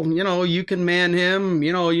 Waddle, you can man him.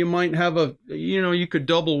 You might have you could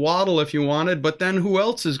double Waddle if you wanted, but then who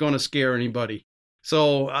else is going to scare anybody?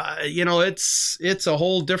 So, it's a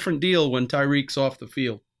whole different deal when Tyreek's off the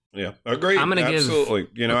field. Yeah, agreed. I'm gonna absolutely.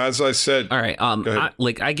 As I said. All right.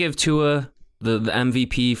 I give Tua the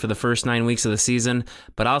MVP for the first 9 weeks of the season,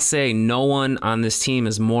 but I'll say no one on this team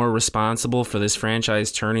is more responsible for this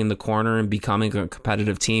franchise turning the corner and becoming a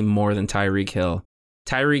competitive team more than Tyreek Hill.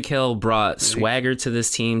 Tyreek Hill brought swagger to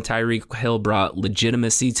this team. Tyreek Hill brought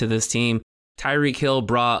legitimacy to this team. Tyreek Hill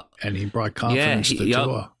brought... And he brought confidence to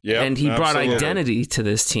Tua. Yep, and he brought absolutely. identity to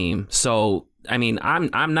this team. So, I mean,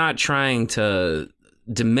 I'm not trying to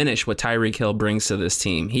diminish what Tyreek Hill brings to this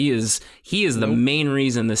team. He is the main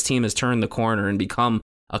reason this team has turned the corner and become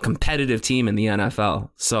a competitive team in the NFL.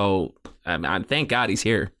 So, thank God he's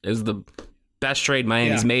here. It was the best trade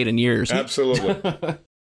Miami's made in years. Absolutely.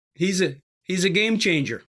 He's a game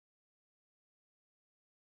changer.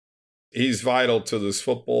 He's vital to this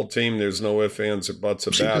football team. There's no ifs, ands, or buts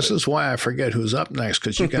about it. This is why I forget who's up next,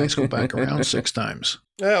 because you guys go back around 6 times.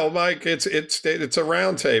 Well, Mike, it's a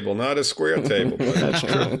round table, not a square table. That's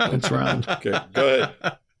true. It's round. Okay, go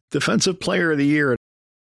ahead. Defensive Player of the Year.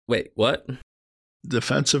 Wait, what?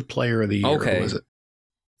 Defensive Player of the Year. Okay. Who was it?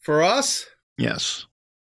 For us, Yes.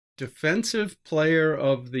 Defensive Player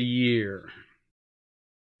of the Year.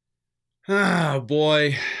 Oh,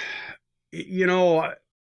 boy.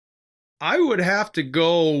 I would have to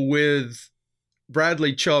go with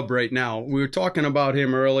Bradley Chubb right now. We were talking about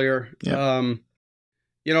him earlier. Yep.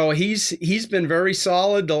 He's been very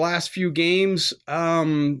solid the last few games.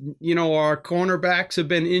 Our cornerbacks have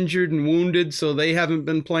been injured and wounded, so they haven't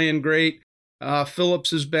been playing great.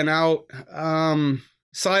 Phillips has been out.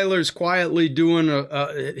 Seiler's quietly doing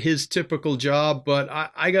his typical job, but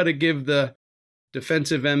I got to give the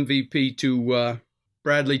defensive MVP to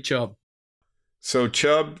Bradley Chubb. So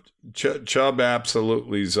Chubb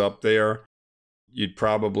absolutely is up there. You'd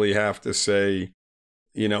probably have to say,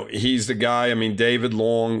 he's the guy. I mean, David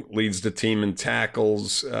Long leads the team in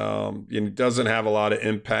tackles. He doesn't have a lot of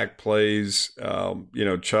impact plays.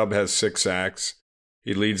 Chubb has 6 sacks.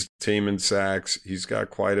 He leads the team in sacks. He's got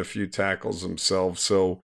quite a few tackles himself.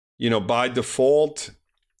 So, by default,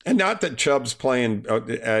 and not that Chubb's playing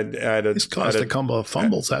at He's caused a couple of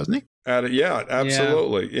fumbles, hasn't he?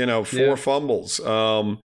 Absolutely. Yeah. 4 fumbles.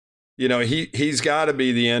 He's got to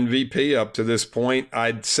be the MVP up to this point.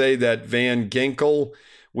 I'd say that Van Ginkel,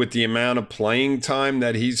 with the amount of playing time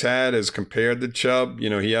that he's had as compared to Chubb,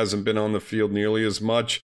 he hasn't been on the field nearly as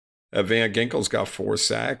much. Van Ginkel's got 4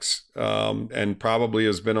 sacks and probably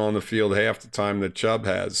has been on the field half the time that Chubb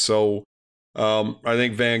has. So I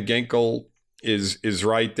think Van Ginkel is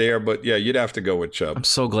right there. But, yeah, you'd have to go with Chubb. I'm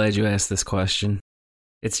so glad you asked this question.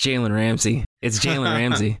 It's Jalen Ramsey. It is Jalen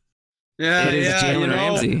Ramsey.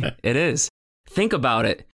 It is. Think about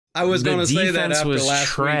it. I was going to say that after was last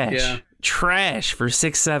trash, week. Yeah. Trash for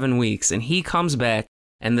 6-7 weeks, and he comes back,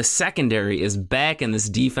 and the secondary is back, and this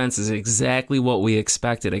defense is exactly what we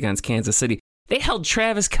expected against Kansas City. They held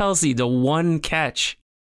Travis Kelce to 1 catch.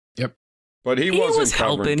 Yep. But he was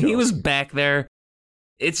helping. Kelce. He was back there.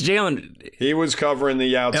 It's Jalen. He was covering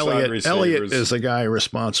the outside receivers. Elliott is the guy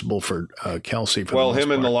responsible for Kelce.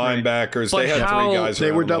 Him and the linebackers. But they had 3 guys.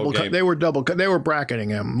 They were bracketing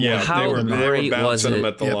him. Yeah, how great was him it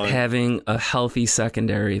at the line. having a healthy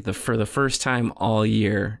secondary for the first time all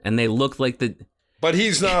year, and they looked like the. But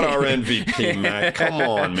he's not our MVP, Matt. Come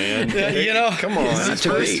on, man. Come on. His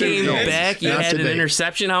first game back, you had an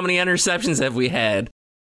interception. How many interceptions have we had?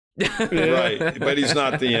 Right, but he's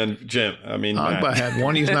not the end, Jim. I mean, Agba had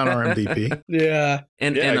 1. He's not our MVP. Yeah,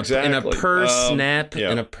 and exactly. in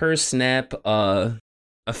a per snap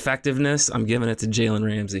effectiveness, I'm giving it to Jalen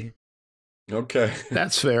Ramsey. Okay,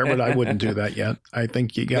 that's fair, but I wouldn't do that yet. I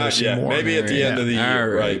think you got to see more. Maybe at the end of the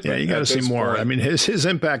year, right? Yeah, you got to see more. Point. I mean, his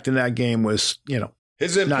impact in that game was,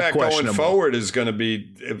 his impact going forward is going to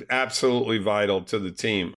be absolutely vital to the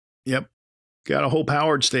team. Yep. Got to hope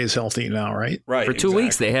Howard stays healthy now, right? Right. For 2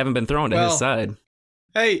 weeks, they haven't been thrown to his side.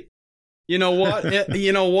 Hey, you know what?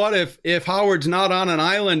 If Howard's not on an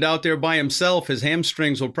island out there by himself, his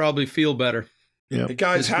hamstrings will probably feel better. Yeah,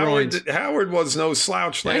 guys, Howard was no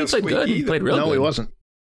slouch last week either. He played real good. No, he wasn't.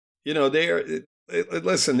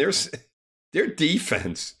 Listen, their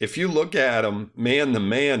defense. If you look at them man to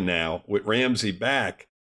man now with Ramsey back,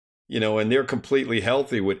 and they're completely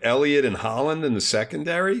healthy with Elliott and Holland in the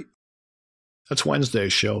secondary. That's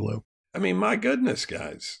Wednesday's show, Lou. I mean, my goodness,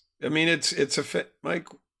 guys. I mean, it's a fit, Mike.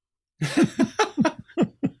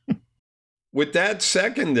 With that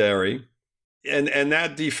secondary and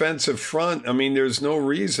that defensive front, I mean, there's no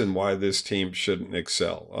reason why this team shouldn't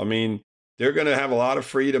excel. I mean, they're going to have a lot of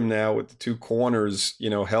freedom now with the two corners,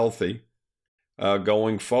 healthy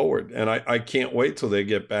going forward. And I can't wait till they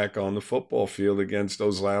get back on the football field against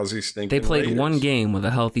those lousy stinking They played Raiders. one game with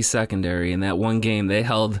a healthy secondary, and that one game they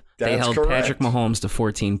held Correct. Patrick Mahomes to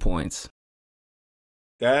 14 points.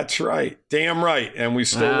 That's right. Damn right. And we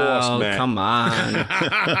still lost, Matt. Come on.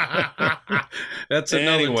 That's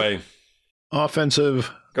another Anyway.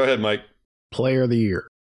 Offensive Go ahead, Mike. Player of the Year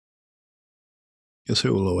is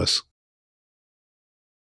who, Lewis?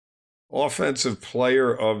 Offensive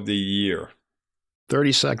Player of the Year.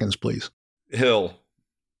 30 seconds, please. Hill.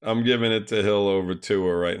 I'm giving it to Hill over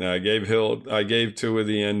Tua right now. I gave Tua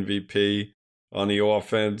the MVP on the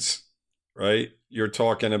offense, right? You're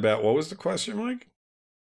talking about, what was the question, Mike?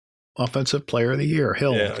 Offensive Player of the Year,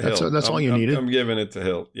 Hill. Yeah, Hill. That's all you needed. I'm giving it to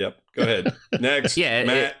Hill. Yep. Go ahead. Next. Yeah,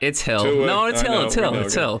 Matt, it's Hill. Tua. No, it's Hill. It's Hill.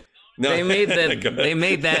 It's Hill. No. They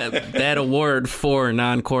made that award for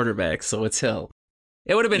non-quarterbacks, so it's Hill.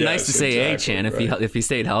 It would have been nice to say exactly, Achane if he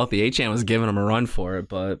stayed healthy. Achane was giving him a run for it,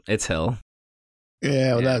 but it's Hill.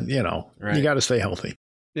 Yeah, well, Yeah. that, Right. you got to stay healthy.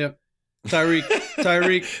 Yep.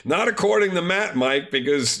 Tyreek. Not according to Matt, Mike,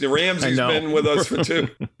 because Ramsey's been with us for two.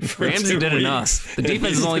 Ramsey did weeks. enough. The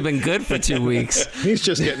defense has only been good for 2 weeks. He's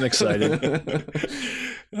just getting excited.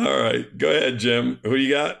 All right. Go ahead, Jim. Who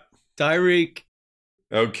you got? Tyreek.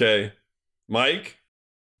 Okay. Mike?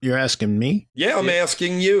 You're asking me? Yeah, I'm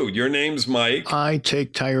asking you. Your name's Mike. I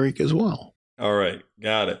take Tyreek as well. All right.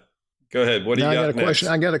 Got it. Go ahead. What do Now you got I got a next? question.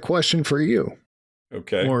 I got a question for you,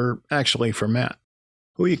 Okay. or actually for Matt.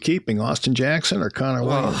 Who are you keeping, Austin Jackson or Connor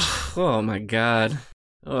Williams? Oh my God.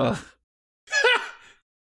 Ugh.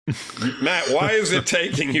 Matt, why is it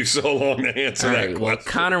taking you so long to answer All that right, well,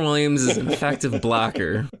 question? Connor Williams is an effective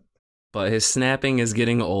blocker, but his snapping is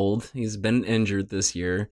getting old. He's been injured this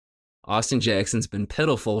year. Austin Jackson's been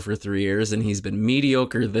pitiful for 3 years, and he's been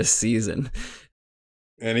mediocre this season.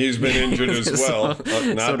 And he's been injured as well. Not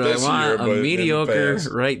so do this I want year, a but in the mediocre past.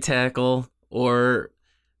 right tackle or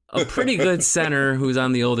a pretty good center who's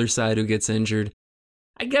on the older side who gets injured?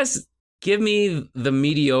 I guess give me the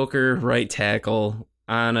mediocre right tackle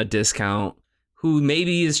on a discount who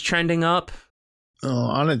maybe is trending up.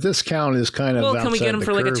 On a discount is kind of Well, outside can we get him the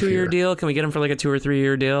for like a curve 2-year here. deal? Can we get him for like a 2 or 3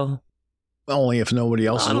 year deal? Only if nobody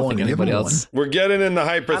else I is don't willing think to give him anybody one. else. We're getting in the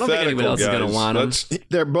hypothetical, think anybody else is guys. gonna want 'em. Let's-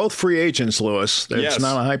 They're both free agents, Lewis. It's Yes.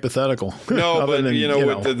 not a hypothetical. No, Other but, than,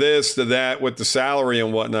 with the this, the that, with the salary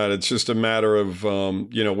and whatnot, it's just a matter of,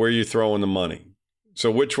 where you throwing the money. So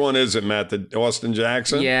which one is it, Matt? The Austin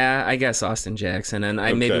Jackson? Yeah, I guess Austin Jackson, and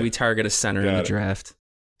maybe Okay. we target a center in Got the it. draft.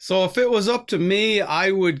 So if it was up to me, I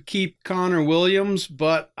would keep Connor Williams,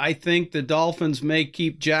 but I think the Dolphins may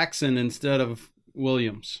keep Jackson instead of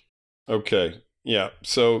Williams. Okay. Yeah.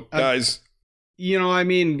 So, guys,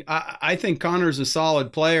 I think Connor's a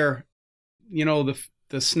solid player. The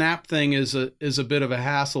snap thing is a bit of a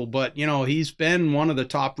hassle, but he's been one of the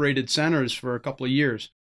top rated centers for a couple of years.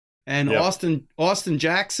 And Yeah. Austin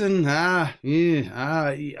Jackson,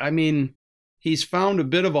 he's found a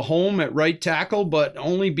bit of a home at right tackle, but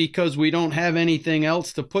only because we don't have anything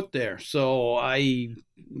else to put there. So I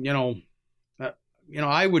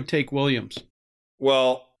would take Williams.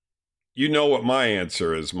 well, you know what my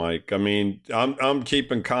answer is, Mike. I mean, I'm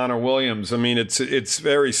keeping Connor Williams. I mean, it's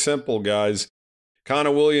very simple, guys.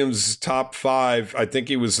 Connor Williams is top 5. I think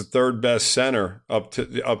he was the third best center up to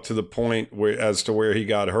the point as to where he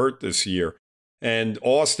got hurt this year. And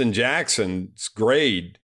Austin Jackson's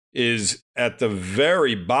grade is at the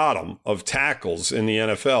very bottom of tackles in the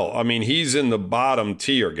NFL. I mean, he's in the bottom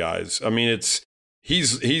tier, guys. I mean,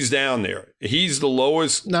 he's down there. He's the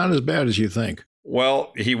lowest. Not as bad as you think.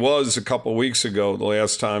 Well, he was a couple of weeks ago, the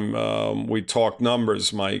last time we talked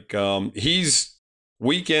numbers, Mike. He's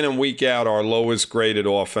week in and week out our lowest graded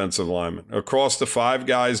offensive lineman. Across the 5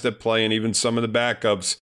 guys that play and even some of the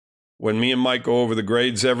backups, when me and Mike go over the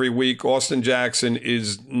grades every week, Austin Jackson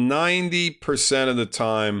is 90% of the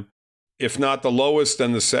time, if not the lowest,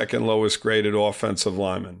 then the second lowest graded offensive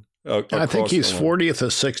lineman. I think he's 40th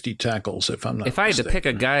of 60 tackles, if I'm not If I had to pick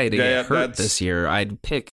a guy to get hurt this year, I'd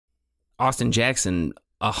pick Austin Jackson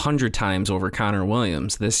 100 times over Connor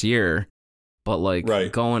Williams this year. But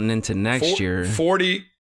going into next year, 40.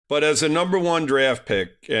 But as a number 1 draft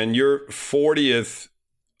pick, and you're 40th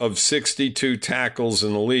of 62 tackles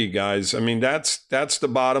in the league, guys. I mean, that's the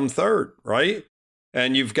bottom third, right?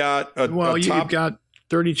 And you've got you've got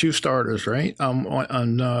 32 starters, right? On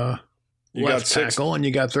you left got tackle, and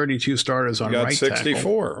you got 32 starters on you got right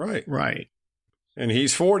 64, tackle. right? Right. And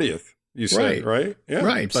he's 40th, you said, right? Yeah.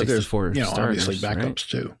 Right. But there's, starters, obviously backups right?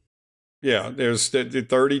 too. Yeah, there's the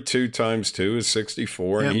 32 times 2 is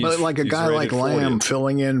 64. Yeah, and but like a guy like Lamb 40th.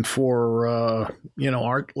 filling in for,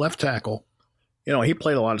 our left tackle, he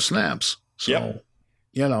played a lot of snaps. So,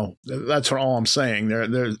 that's all I'm saying.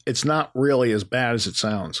 It's not really as bad as it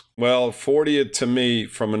sounds. Well, 40th to me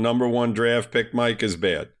from a number 1 draft pick, Mike, is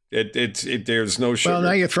bad. There's no sugar. Well,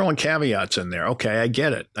 now you're throwing caveats in there. Okay, I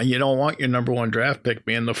get it. You don't want your number 1 draft pick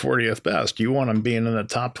being the 40th best. You want him being in the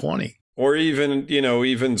top 20. Or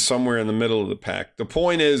even somewhere in the middle of the pack. The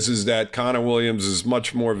point is that Connor Williams is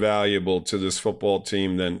much more valuable to this football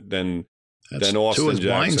team than Austin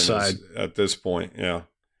Jackson is at this point. Yeah.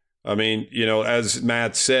 I mean, as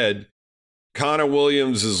Matt said, Connor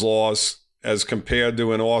Williams' loss as compared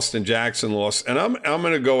to an Austin Jackson loss. And I'm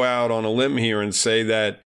going to go out on a limb here and say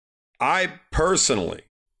that I personally,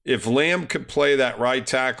 if Lamb could play that right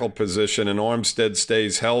tackle position and Armstead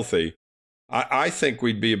stays healthy, I think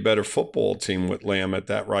we'd be a better football team with Lamb at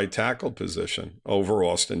that right tackle position over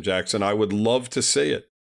Austin Jackson. I would love to see it.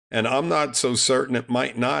 And I'm not so certain it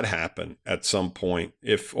might not happen at some point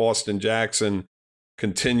if Austin Jackson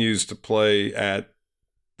continues to play at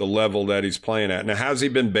the level that he's playing at. Now, has he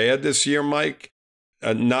been bad this year, Mike?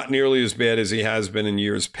 Not nearly as bad as he has been in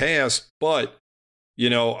years past, but,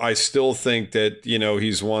 I still think that,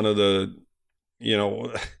 he's one of the,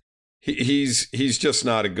 He's just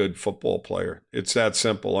not a good football player. It's that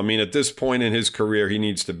simple. I mean, at this point in his career, he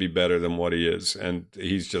needs to be better than what he is, and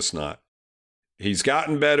he's just not. He's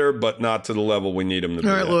gotten better, but not to the level we need him to be.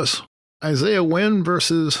 All right, Lewis. Isaiah Wynn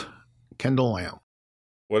versus Kendall Lamb.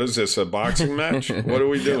 What is this, a boxing match? What are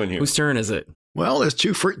we doing here? Whose turn is it? Well, there's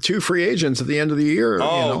two free agents at the end of the year.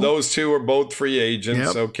 Oh, those two are both free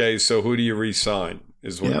agents. Yep. Okay, so who do you re-sign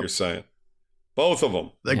is what you're saying. Both of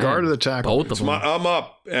them. The guard of the tackle. Both of them. I'm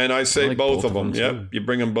up, and I say like both of them. too. Yep, you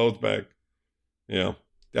bring them both back. Yeah,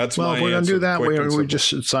 that's my answer. Well, if we're going to do that, quick and we simple. just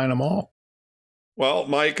should sign them all. Well,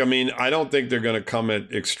 Mike, I mean, I don't think they're going to come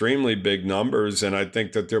at extremely big numbers, and I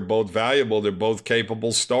think that they're both valuable. They're both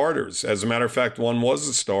capable starters. As a matter of fact, one was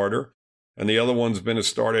a starter, and the other one's been a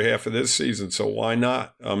starter half of this season, so why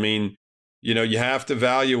not? I mean, you have to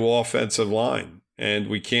value offensive line. And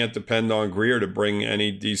we can't depend on Greer to bring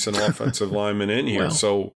any decent offensive lineman in here. Well,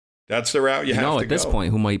 so that's the route you have to go. At this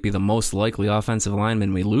point, who might be the most likely offensive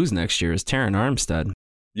lineman we lose next year is Terran Armstead.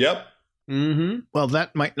 Yep. Mm-hmm. Well,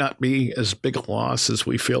 that might not be as big a loss as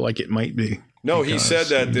we feel like it might be. No, he said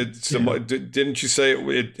that. Didn't you say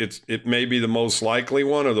it may be the most likely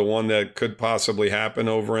one or the one that could possibly happen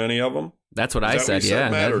over any of them? That's what I said.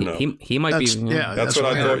 He might be. Yeah, that's what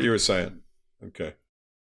I thought you were saying. Okay.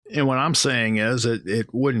 And what I'm saying is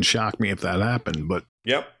it wouldn't shock me if that happened, but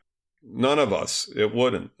yep, none of us. It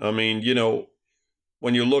wouldn't. I mean,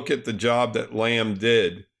 when you look at the job that Lamb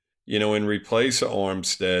did, in replace of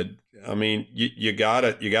Armstead, I mean, you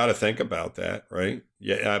gotta think about that, right?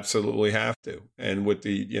 You absolutely have to. And with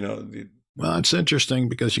well, it's interesting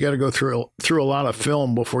because you got to go through a lot of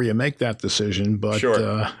film before you make that decision. But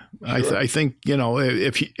sure. I think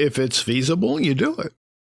if it's feasible, you do it.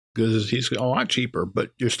 Because he's a lot cheaper,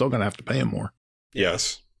 but you're still going to have to pay him more.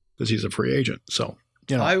 Yes. Because he's a free agent. So,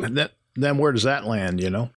 then where does that land,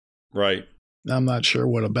 Right. I'm not sure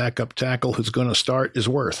what a backup tackle who's going to start is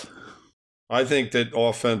worth. I think that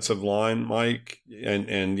offensive line, Mike,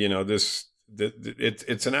 and it's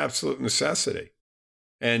an absolute necessity.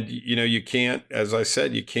 And, you can't, as I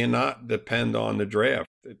said, you cannot depend on the draft,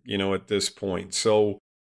 at this point. So,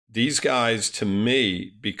 these guys, to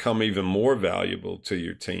me, become even more valuable to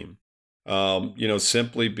your team,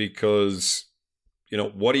 simply because,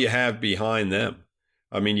 what do you have behind them?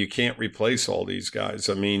 I mean, you can't replace all these guys.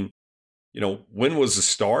 I mean, Wynn was a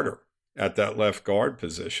starter at that left guard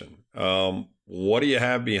position. What do you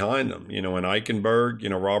have behind them? And Eichenberg,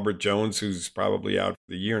 Robert Jones, who's probably out for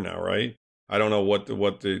the year now, right? I don't know what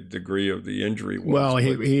the degree of the injury was. Well,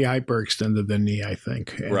 he hyperextended the knee, I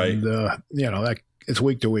think. And, right. That it's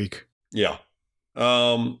week to week. Yeah.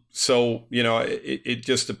 So, it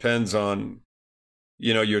just depends on,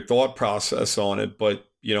 your thought process on it. But,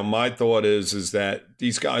 my thought is that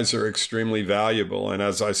these guys are extremely valuable. And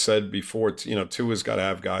as I said before, Tua's got to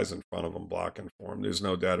have guys in front of him blocking for him. There's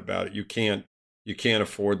no doubt about it. You can't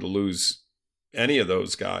afford to lose any of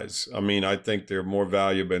those guys. I mean, I think they're more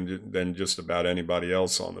valuable than just about anybody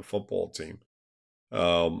else on the football team.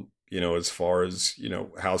 As far as,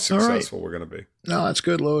 how successful we're going to be. No, that's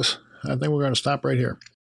good, Lewis. I think we're going to stop right here.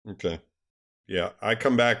 Okay. Yeah. I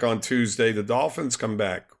come back on Tuesday. The Dolphins come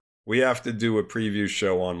back. We have to do a preview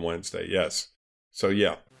show on Wednesday. Yes. So,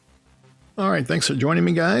 yeah. All right. Thanks for joining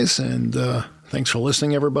me, guys. And Thanks for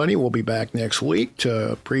listening, everybody. We'll be back next week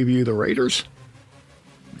to preview the Raiders.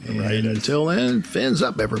 And until then, fins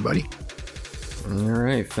up, everybody. All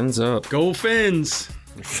right, fins up. Go Fins.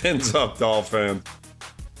 Fins up, Dolphin.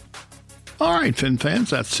 All right, Fin fans,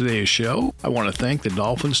 that's today's show. I want to thank the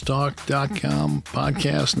DolphinsTalk.com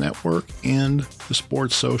podcast network and the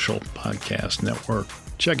Sports Social podcast network.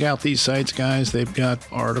 Check out these sites, guys. They've got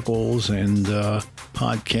articles and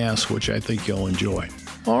podcasts, which I think you'll enjoy.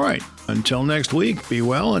 All right, until next week, be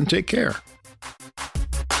well and take care.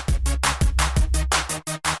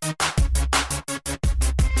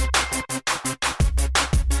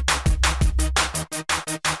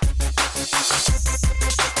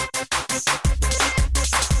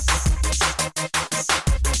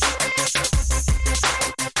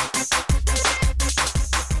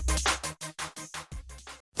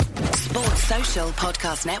 Social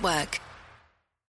Podcast Network.